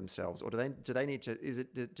rebrand themselves? Or does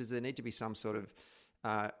there need to be some sort of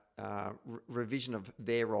revision of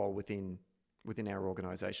their role within our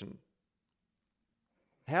organisation?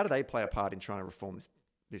 How do they play a part in trying to reform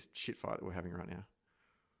this shit fight that we're having right now?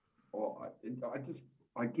 Well,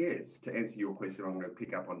 I guess to answer your question, I'm going to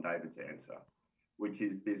pick up on David's answer, which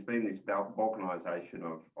is there's been this balkanisation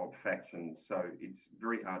of factions, so it's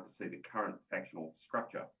very hard to see the current factional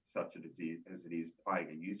structure, such as it is, playing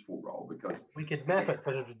a useful role, because we could map it,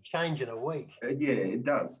 but it would change in a week. Yeah, it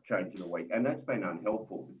does change in a week, and that's been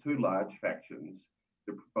unhelpful. The two large factions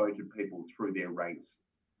that promoted people through their ranks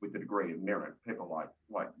with a degree of merit, people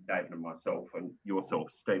like David and myself and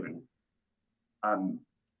yourself, Stephen,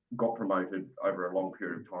 got promoted over a long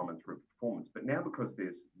period of time and through performance. But now, because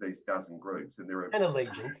there's these dozen groups and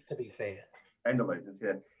allegiance, to be fair, and allegiance,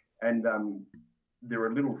 yeah, and there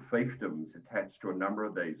are little fiefdoms attached to a number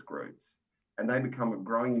of these groups, and they become of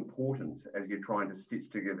growing importance as you're trying to stitch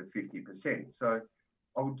together 50%. So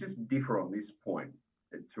I would just differ on this point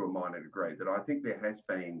to a minor degree, that I think there has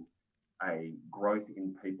been a growth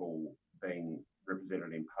in people being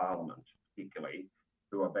represented in Parliament, particularly,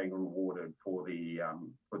 who are being rewarded for the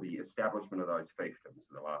establishment of those fiefdoms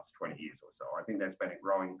in the last 20 years or so. I think that's been a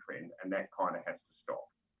growing trend, and that kind of has to stop.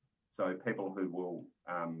 So people who will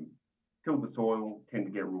till the soil tend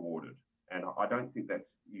to get rewarded, and I don't think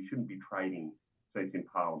you shouldn't be trading seats in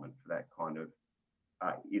Parliament for that kind of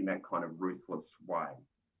in that kind of ruthless way.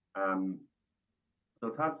 So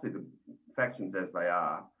it's hard to see the factions as they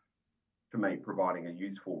are, to me, providing a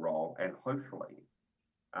useful role, and hopefully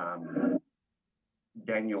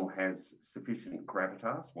Daniel has sufficient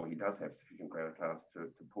gravitas. Well, he does have sufficient gravitas to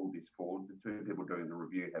pull this forward. The two people doing the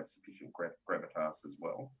review have sufficient gravitas as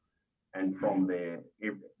well. And from there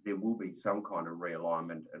will be some kind of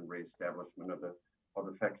realignment and re-establishment of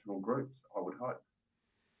the factional groups, I would hope.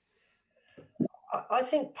 I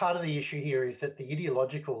think part of the issue here is that the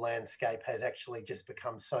ideological landscape has actually just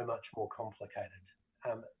become so much more complicated.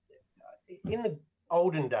 In the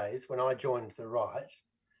olden days, when I joined the right,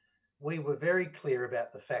 we were very clear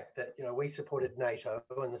about the fact that, you know, we supported NATO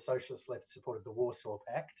and the socialist left supported the Warsaw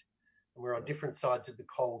Pact, and we're on different sides of the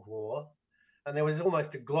Cold War. And there was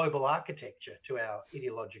almost a global architecture to our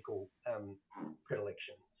ideological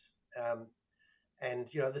predilections. And,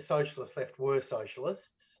 you know, the socialist left were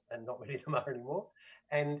socialists, and not many of them are anymore.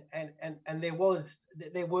 And there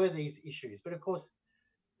were these issues. But of course,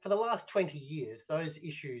 for the last 20 years, those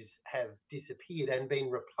issues have disappeared and been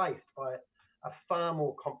replaced by a far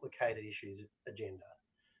more complicated issues agenda.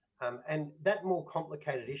 And that more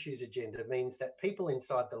complicated issues agenda means that people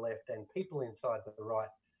inside the left and people inside the right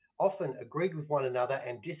often agreed with one another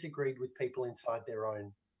and disagreed with people inside their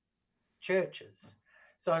own churches.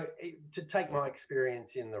 So to take my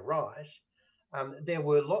experience in the right, there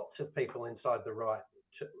were lots of people inside the right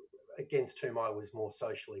against whom I was more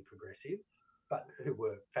socially progressive, but who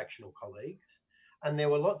were factional colleagues. And there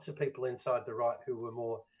were lots of people inside the right who were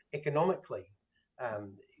more economically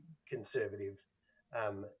conservative,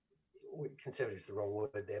 conservatives is the wrong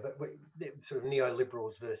word there, but sort of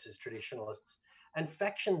neoliberals versus traditionalists. And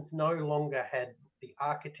factions no longer had the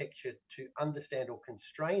architecture to understand or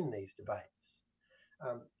constrain these debates.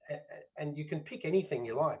 And you can pick anything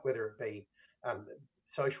you like, whether it be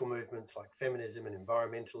social movements like feminism and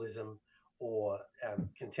environmentalism, or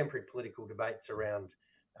contemporary political debates around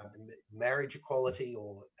marriage equality,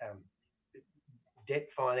 or debt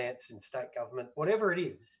finance in state government, whatever it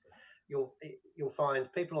is. You'll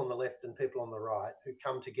find people on the left and people on the right who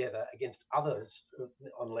come together against others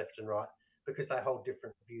on left and right because they hold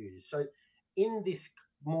different views. So in this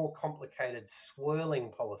more complicated,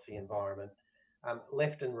 swirling policy environment,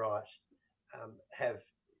 left and right have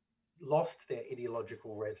lost their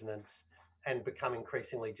ideological resonance and become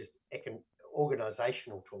increasingly just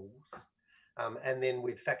organisational tools. And then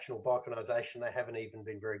with factional balkanisation, they haven't even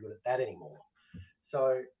been very good at that anymore.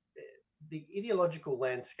 So the ideological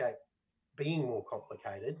landscape being more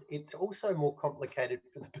complicated, it's also more complicated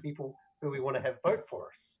for the people who we want to have vote for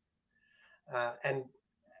us. And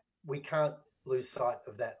we can't lose sight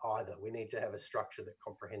of that either. We need to have a structure that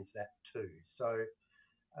comprehends that too. So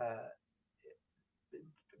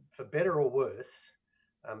for better or worse,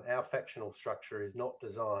 our factional structure is not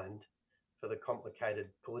designed for the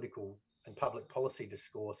complicated political and public policy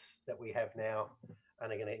discourse that we have now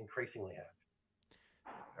and are going to increasingly have.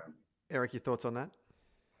 Erik, your thoughts on that?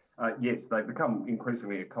 Yes, they've become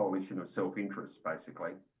increasingly a coalition of self-interest,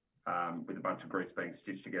 basically, with a bunch of groups being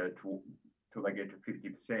stitched together till they get to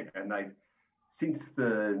 50%. And they've, since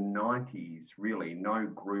the 90s, really, no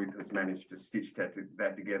group has managed to stitch that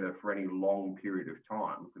together for any long period of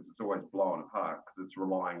time, because it's always blown apart, because it's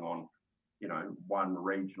relying on, one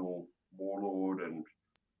regional warlord and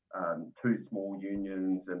two small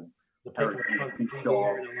unions and the People's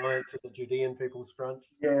Front alliance of the Judean People's Front.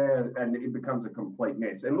 Yeah, and it becomes a complete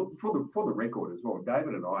mess. And look, for the record as well,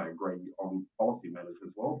 David and I agree on policy matters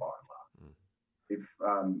as well, by and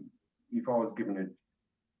large. If I was given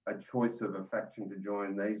a choice of a faction to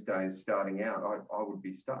join these days starting out, I would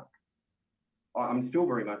be stuck. I'm still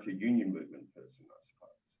very much a union movement person, I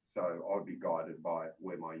suppose. So I'd be guided by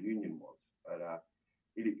where my union was. But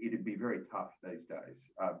it'd be very tough these days.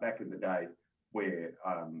 Back in the day, where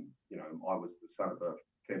I was the son of a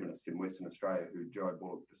feminist in Western Australia who Joe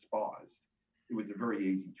Bullock despised, it was a very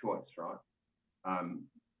easy choice, right?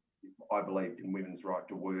 I believed in women's right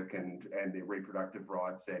to work and their reproductive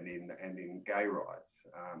rights and in gay rights,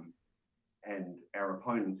 and our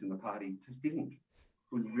opponents in the party just didn't.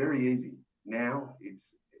 It was very easy. Now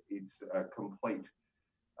it's a complete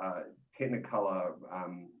technicolor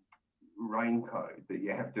raincoat that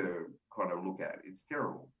you have to kind of look at. It's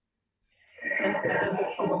terrible.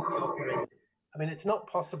 I mean, it's not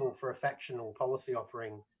possible for a factional policy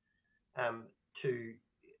offering to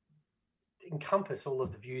encompass all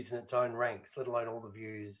of the views in its own ranks, let alone all the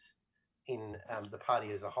views in the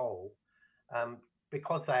party as a whole,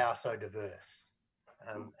 because they are so diverse.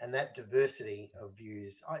 And that diversity of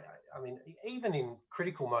views, I mean, even in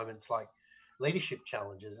critical moments like leadership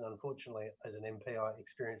challenges, and unfortunately as an MP I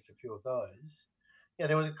experienced a few of those,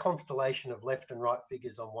 there was a constellation of left and right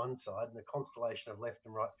figures on one side and a constellation of left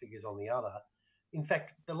and right figures on the other. In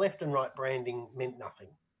fact, the left and right branding meant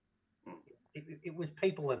nothing. It was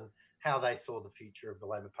people and how they saw the future of the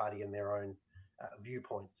Labor Party and their own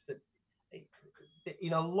viewpoints. That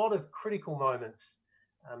in a lot of critical moments,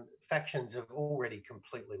 factions have already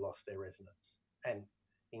completely lost their resonance. And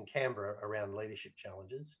in Canberra, around leadership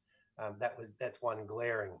challenges, that's one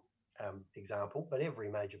glaring example. But every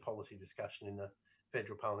major policy discussion in the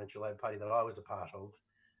Federal Parliamentary Labor Party that I was a part of,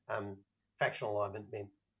 factional alignment meant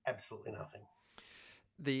absolutely nothing.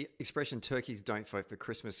 The expression turkeys don't vote for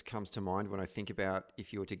Christmas comes to mind when I think about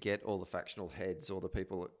if you were to get all the factional heads or the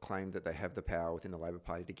people that claim that they have the power within the Labor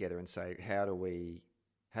Party together and say, how do we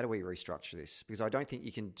restructure this? Because I don't think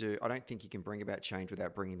you can bring about change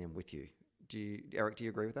without bringing them with you. Erik, do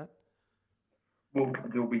you agree with that? Well,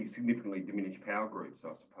 there'll be significantly diminished power groups,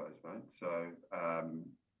 I suppose, mate. So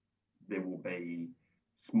there will be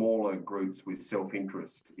smaller groups with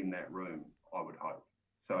self-interest in that room, I would hope.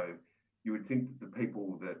 So you would think that the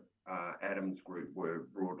people that Adam's group were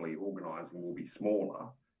broadly organising will be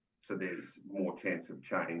smaller, so there's more chance of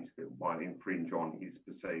change that won't infringe on his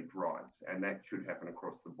perceived rights, and that should happen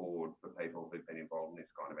across the board for people who've been involved in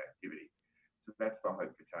this kind of activity. So that's the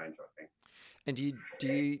hope for change, I think. And do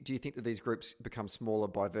you think that these groups become smaller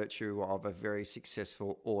by virtue of a very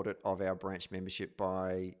successful audit of our branch membership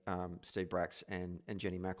by Steve Bracks and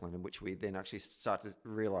Jenny Macklin, in which we then actually start to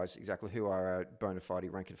realise exactly who are our bona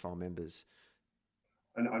fide rank and file members?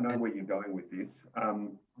 And I know where you're going with this,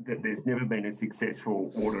 that there's never been a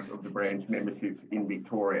successful audit of the branch membership in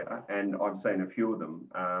Victoria, and I've seen a few of them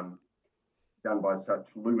done by such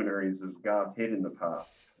luminaries as Garth Head in the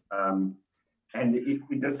past. And they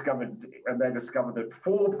discovered that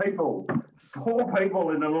four people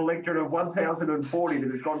in an electorate of 1,040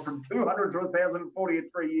 that has gone from 200 to 1,040 in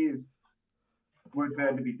 3 years were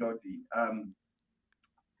found to be dodgy.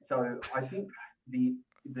 So I think the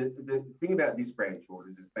thing about this branch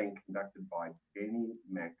audit is being conducted by Benny,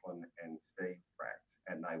 Macklin and Steve Bracks,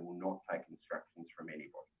 and they will not take instructions from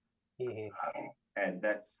anybody. Yeah. And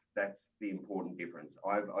that's the important difference.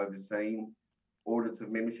 I've overseen audits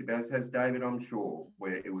of membership, as has David, I'm sure,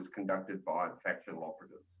 where it was conducted by factional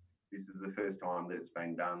operatives. This is the first time that it's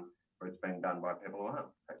been done, or it's been done by people who aren't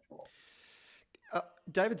factional operatives.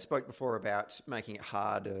 David spoke before about making it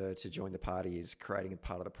harder to join the party is creating a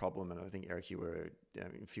part of the problem, and I think, Eric, you were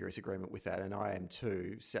in furious agreement with that, and I am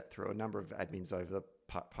too. Sat through a number of admins over the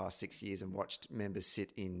past 6 years and watched members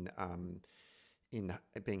sit in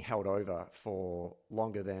being held over for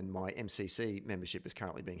longer than my MCC membership is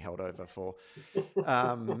currently being held over for.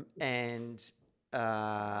 And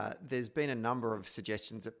there's been a number of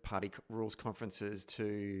suggestions at party rules conferences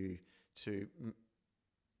to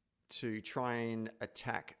try and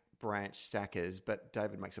attack branch stackers, but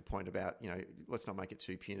David makes a point about, let's not make it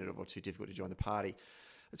too punitive or too difficult to join the party.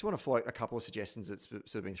 I just want to float a couple of suggestions that's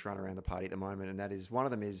sort of been thrown around the party at the moment, and that is, one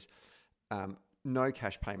of them is no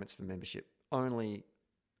cash payments for membership. Only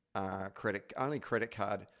credit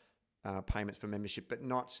card payments for membership, but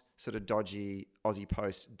not sort of dodgy Aussie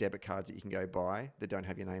Post debit cards that you can go buy that don't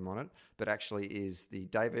have your name on it, but actually is the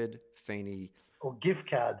David Feeney. Or gift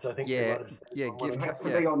cards, I think. Gift cards. It has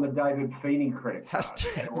to be on the David Feeney credit card.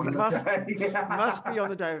 Must be on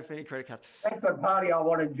the David Feeney credit card. That's a party I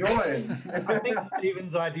want to join. I think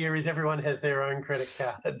Stephen's idea is everyone has their own credit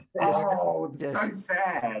card. Oh, it's so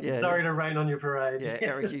sad. Yeah. Sorry to rain on your parade. Yeah,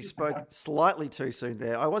 Eric, you spoke slightly too soon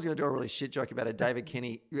there. I was going to do a really shit joke about a David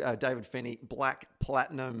Feeney black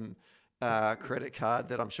platinum credit card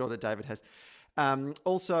that I'm sure that David has.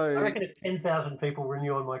 Also, I reckon if 10,000 people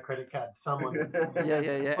renew on my credit card, someone.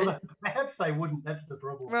 Yeah. Well, perhaps they wouldn't. That's the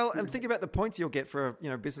problem. Well, and think about the points you'll get for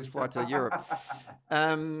a business flight to Europe.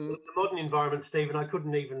 In the modern environment, Stephen, I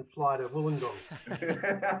couldn't even fly to Wollongong.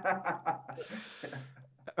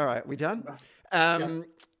 All right, we done?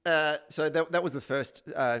 So that was the first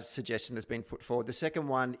suggestion that's been put forward. The second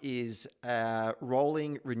one is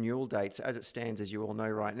rolling renewal dates. As it stands, as you all know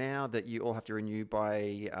right now, that you all have to renew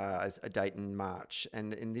by a date in March.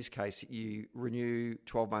 And in this case, you renew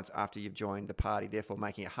 12 months after you've joined the party, therefore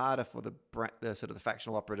making it harder for the sort of the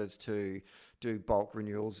factional operatives to do bulk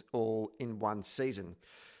renewals all in one season.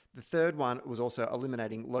 The third one was also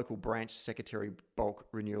eliminating local branch secretary bulk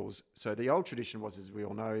renewals. So the old tradition was, as we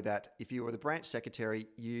all know, that if you were the branch secretary,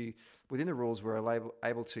 you, within the rules, were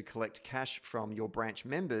able to collect cash from your branch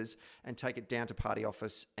members and take it down to party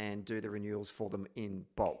office and do the renewals for them in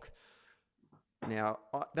bulk. Now,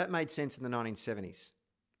 that made sense in the 1970s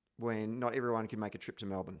when not everyone could make a trip to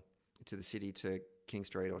Melbourne, to the city, to King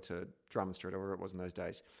Street or to Drummond Street or wherever it was in those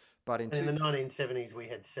days. But in the 1970s, we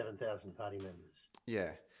had 7,000 party members. Yeah.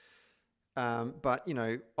 But,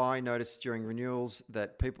 I noticed during renewals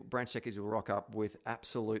that branch secretaries will rock up with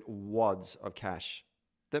absolute wads of cash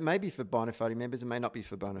that may be for bona fide members and may not be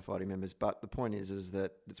for bona fide members. But the point is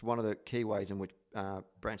that it's one of the key ways in which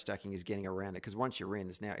branch stacking is getting around it, because once you're in,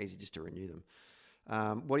 it's now easy just to renew them.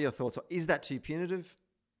 What are your thoughts? Is that too punitive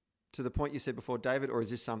to the point you said before, David, or is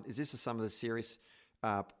this some of the serious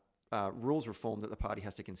rules reform that the party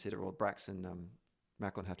has to consider, or Bracks and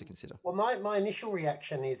Macklin have to consider? Well, my initial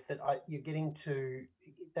reaction is that you're getting to,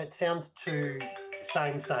 that sounds too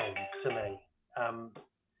same to me.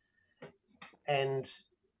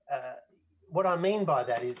 What I mean by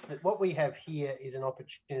that is that what we have here is an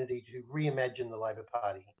opportunity to reimagine the Labor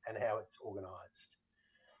Party and how it's organised.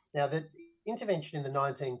 Now, the intervention in the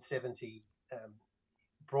 1970s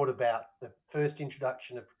brought about the first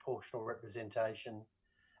introduction of proportional representation,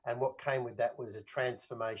 and what came with that was a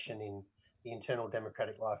transformation in the internal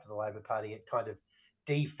democratic life of the Labor Party. It kind of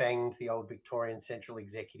defanged the old Victorian Central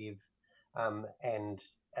Executive and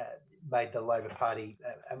made the Labor Party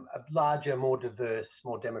a larger, more diverse,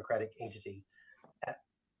 more democratic entity.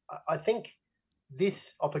 I think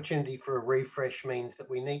this opportunity for a refresh means that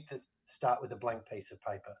we need to start with a blank piece of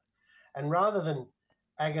paper. And rather than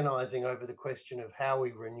agonising over the question of how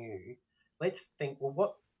we renew, let's think, well,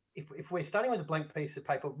 what if we're starting with a blank piece of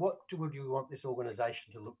paper, what would you want this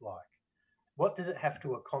organisation to look like? What does it have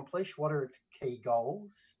to accomplish? What are its key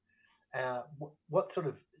goals? What sort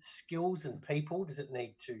of skills and people does it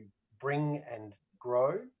need to bring and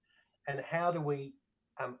grow, and how do we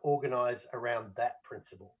organise around that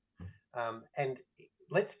principle? And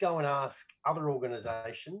let's go and ask other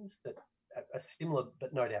organisations that are similar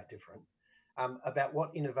but no doubt different about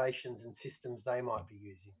what innovations and systems they might be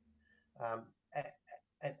using.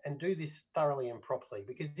 And do this thoroughly and properly,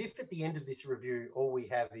 because if at the end of this review all we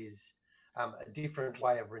have is a different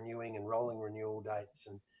way of renewing and rolling renewal dates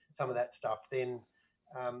and some of that stuff, then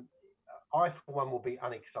I, for one, will be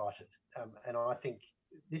unexcited. And I think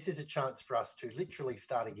this is a chance for us to literally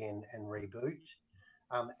start again and reboot,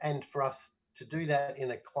 and for us to do that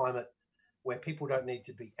in a climate where people don't need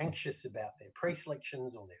to be anxious about their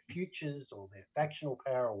pre-selections or their futures or their factional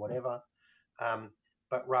power or whatever,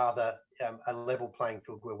 but rather a level playing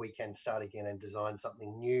field where we can start again and design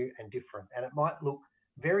something new and different. And it might look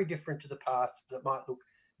very different to the past. It might look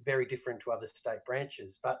very different to other state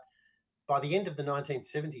branches. But by the end of the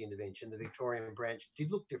 1970 intervention, the Victorian branch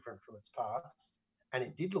did look different from its past, and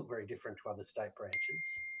it did look very different to other state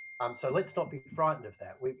branches. So let's not be frightened of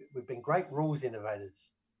that. We've been great rules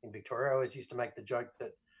innovators in Victoria. I always used to make the joke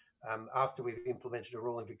that after we've implemented a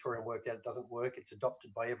rule in Victoria and worked out it doesn't work, it's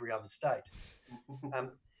adopted by every other state.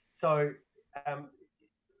 So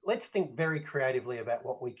let's think very creatively about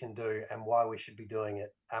what we can do and why we should be doing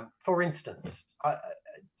it. For instance,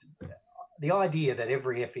 the idea that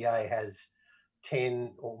every FEA has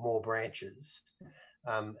 10 or more branches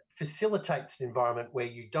facilitates an environment where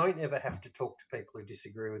you don't ever have to talk to people who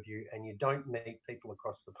disagree with you, and you don't meet people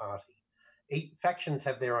across the party. Factions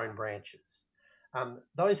have their own branches.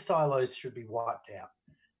 Those silos should be wiped out.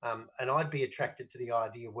 And I'd be attracted to the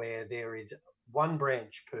idea where there is one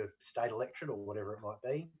branch per state electorate or whatever it might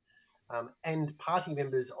be, and party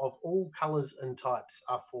members of all colours and types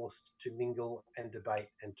are forced to mingle and debate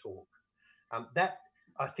and talk. That,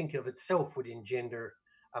 I think, of itself would engender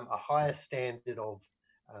a higher standard of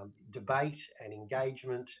debate and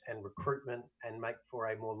engagement and recruitment, and make for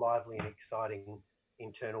a more lively and exciting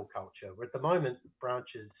internal culture. Where at the moment,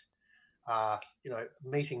 branches are,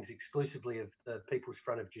 meetings exclusively of the People's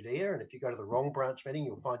Front of Judea, and if you go to the wrong branch meeting,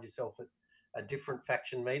 you'll find yourself at a different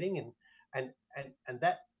faction meeting, and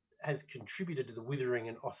that has contributed to the withering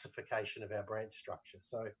and ossification of our branch structure.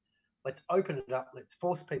 So let's open it up. Let's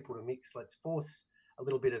force people to mix. Let's force a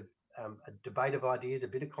little bit of a debate of ideas, a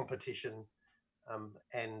bit of competition,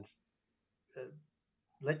 and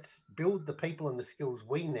let's build the people and the skills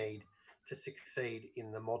we need to succeed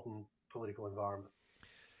in the modern political environment.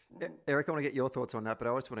 Erik, I want to get your thoughts on that, but I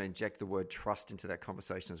always want to inject the word trust into that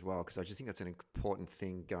conversation as well, because I just think that's an important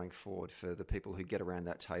thing going forward for the people who get around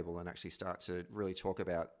that table and actually start to really talk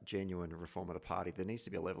about genuine reform of the party. There needs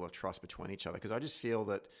to be a level of trust between each other, because I just feel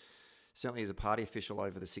that certainly as a party official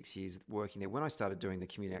over the 6 years working there, when I started doing the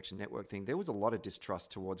Community Action Network thing, there was a lot of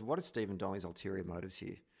distrust towards what is Stephen Donnelly's ulterior motives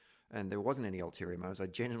here. And there wasn't any ulterior motives. I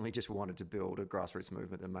genuinely just wanted to build a grassroots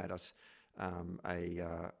movement that made us an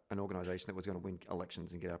organisation that was going to win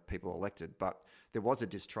elections and get our people elected. But there was a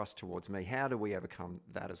distrust towards me. How do we overcome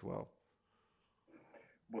that as well?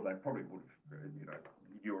 Well, they probably would have,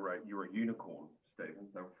 you're a unicorn, Stephen.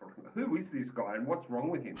 They were probably, who is this guy and what's wrong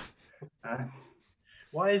with him?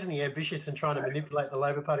 Why isn't he ambitious and trying to manipulate the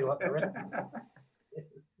Labor Party like the rest of them?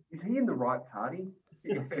 Is he in the right party?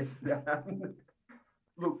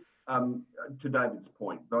 Look, to David's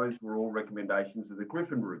point, those were all recommendations of the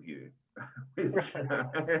Griffin Review.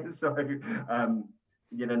 So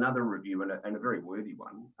yet another review, and a very worthy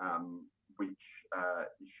one, which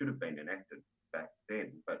should have been enacted back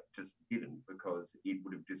then, but just didn't, because it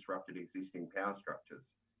would have disrupted existing power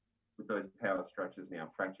structures. With those power structures now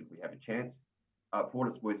fractured, we have a chance. For what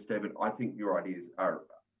it's worth, Stephen, I think your ideas are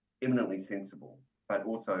eminently sensible, but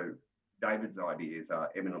also David's ideas are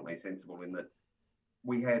eminently sensible in that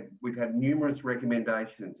we've had numerous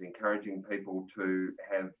recommendations encouraging people to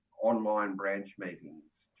have online branch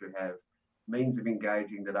meetings, to have means of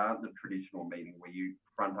engaging that aren't the traditional meeting where you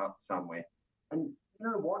front up somewhere. And you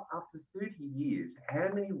know what? After 30 years, how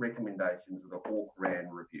many recommendations of the Hawke-Rand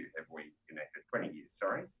Review have we enacted? 20 years,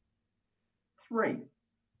 sorry. 3.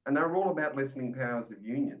 And they're all about lessening powers of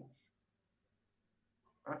unions.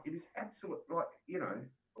 It is absolute,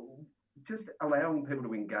 just allowing people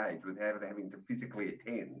to engage without having to physically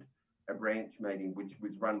attend a branch meeting which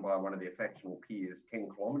was run by one of their factional peers 10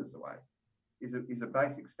 kilometres away is a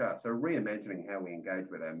basic start. So reimagining how we engage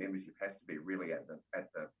with our membership has to be really at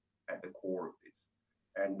the core of this.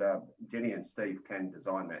 And Jenny and Steve can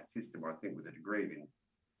design that system, I think, with a degree of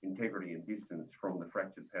integrity and distance from the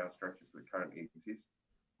fractured power structures that currently exist.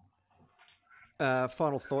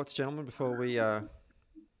 Final thoughts, gentlemen, before we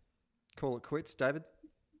call it quits. David?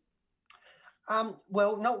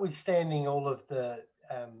 Well, notwithstanding all of the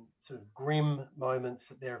sort of grim moments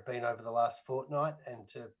that there have been over the last fortnight, and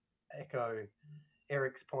to echo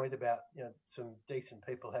Erik's point about some decent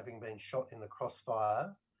people having been shot in the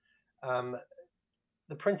crossfire.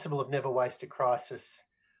 The principle of never waste a crisis,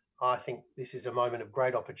 I think this is a moment of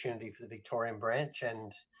great opportunity for the Victorian branch,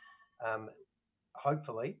 and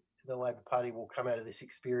hopefully the Labor Party will come out of this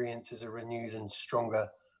experience as a renewed and stronger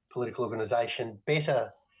political organisation,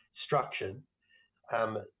 better structured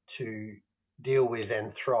to deal with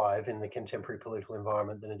and thrive in the contemporary political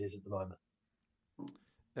environment than it is at the moment.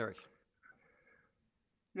 Erik.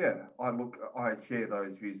 Yeah, I share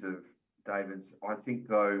those views of David's. I think,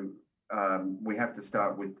 though, we have to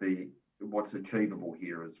start with what's achievable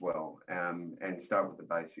here as well, and start with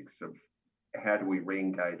the basics of how do we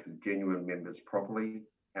re-engage with genuine members properly?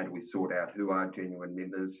 How do we sort out who are genuine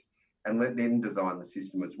members, and let them design the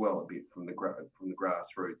system as well a bit from the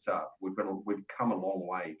grassroots up. We've come a long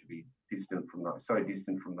way to be distant from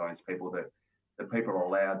those people that people are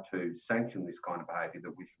allowed to sanction this kind of behaviour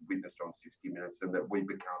that we've witnessed on 60 Minutes, and that we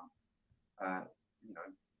become,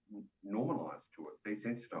 normalised to it,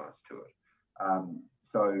 desensitised to it.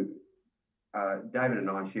 So David and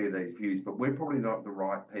I share these views, but we're probably not the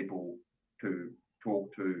right people to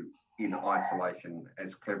talk to in isolation,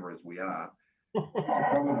 as clever as we are.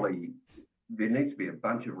 There needs to be a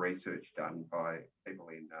bunch of research done by people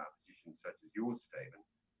in positions such as yours, Stephen.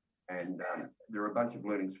 And there are a bunch of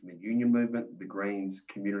learnings from the union movement, the Greens,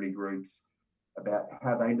 community groups, about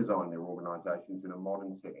how they design their organisations in a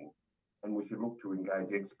modern setting. And we should look to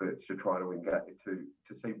engage experts to try to engage,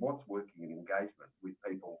 to see what's working in engagement with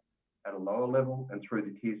people at a lower level and through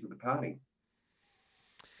the tiers of the party.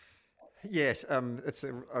 Yes, it's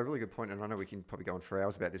a really good point, and I know we can probably go on for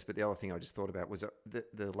hours about this, but the other thing I just thought about was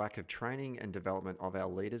the lack of training and development of our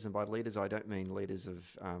leaders. And by leaders, I don't mean leaders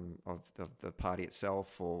of the party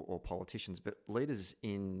itself or politicians, but leaders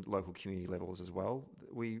in local community levels as well.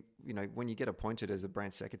 When you get appointed as a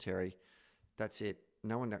branch secretary, that's it.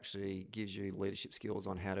 No one actually gives you leadership skills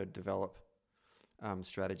on how to develop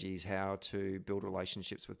strategies, how to build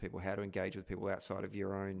relationships with people, how to engage with people outside of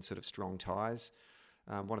your own sort of strong ties.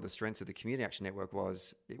 One of the strengths of the Community Action Network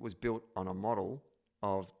was it was built on a model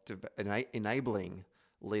of enabling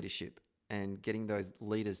leadership and getting those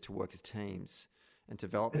leaders to work as teams and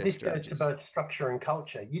develop their strategies. This goes to both structure and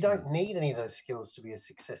culture. You don't need any of those skills to be a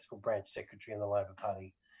successful branch secretary in the Labor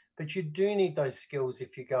Party, but you do need those skills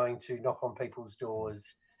if you're going to knock on people's doors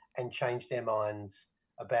and change their minds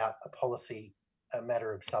about a policy, a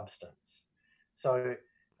matter of substance. So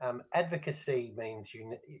advocacy means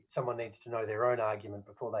someone needs to know their own argument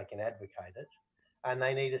before they can advocate it, and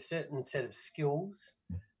they need a certain set of skills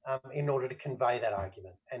in order to convey that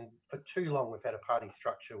argument. And for too long, we've had a party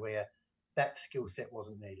structure where that skill set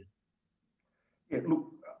wasn't needed. Yeah, look,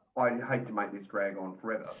 I hate to make this drag on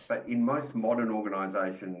forever, but in most modern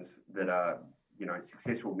organisations that are,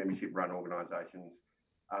 successful membership-run organisations,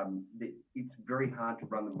 it's very hard to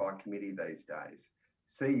run them by committee these days.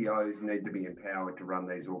 CEOs need to be empowered to run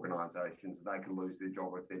these organisations. They can lose their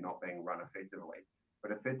job if they're not being run effectively.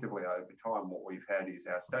 But effectively, over time, what we've had is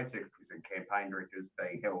our state secretaries and campaign directors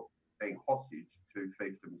being hostage to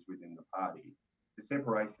fiefdoms within the party. The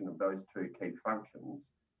separation of those two key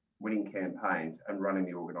functions, winning campaigns and running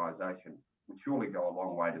the organisation, would surely go a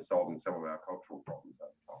long way to solving some of our cultural problems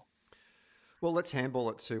over time. Well, let's handball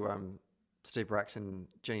it to Steve Bracks and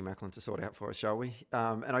Jenny Macklin to sort out for us, shall we?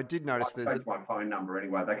 And I did notice that's my phone number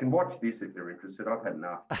anyway. They can watch this if they're interested. I've had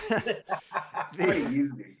enough. 3 years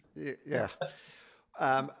of this. Yeah.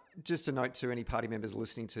 Just a note to any party members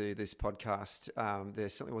listening to this podcast, there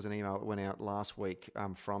certainly was an email that went out last week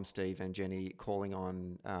from Steve and Jenny calling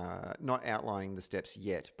on, not outlining the steps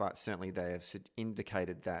yet, but certainly they have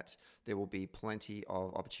indicated that there will be plenty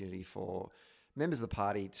of opportunity for members of the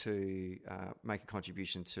party to make a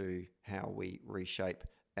contribution to how we reshape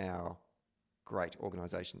our great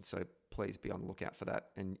organisation. So please be on the lookout for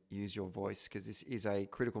that and use your voice, because this is a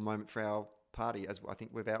critical moment for our party, as I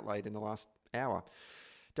think we've outlaid in the last hour.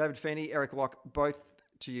 David Feeney, Erik Locke, both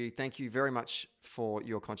to you, thank you very much for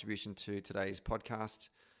your contribution to today's podcast.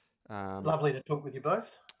 Lovely to talk with you both.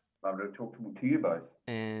 Lovely to talk to you both.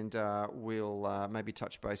 And we'll maybe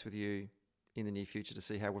touch base with you in the near future to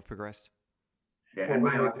see how we've progressed. Yeah, well, and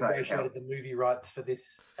may I say the movie rights for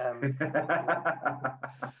this. I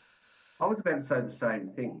was about to say the same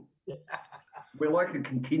thing. We're like a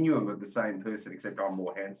continuum of the same person, except I'm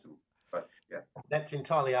more handsome. But yeah, that's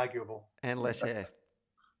entirely arguable. And less hair.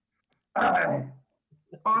 I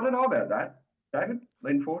don't know about that. David,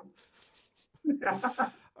 lean forward.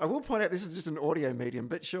 I will point out this is just an audio medium,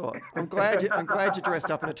 but sure. I'm glad you dressed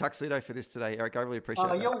up in a tuxedo for this today, Erik. I really appreciate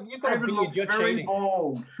it. You've got a beard. You're very cheating.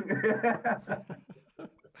 bald.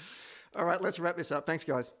 All right, let's wrap this up. Thanks,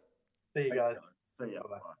 guys. See you guys. See ya.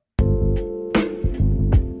 Bye-bye. Bye.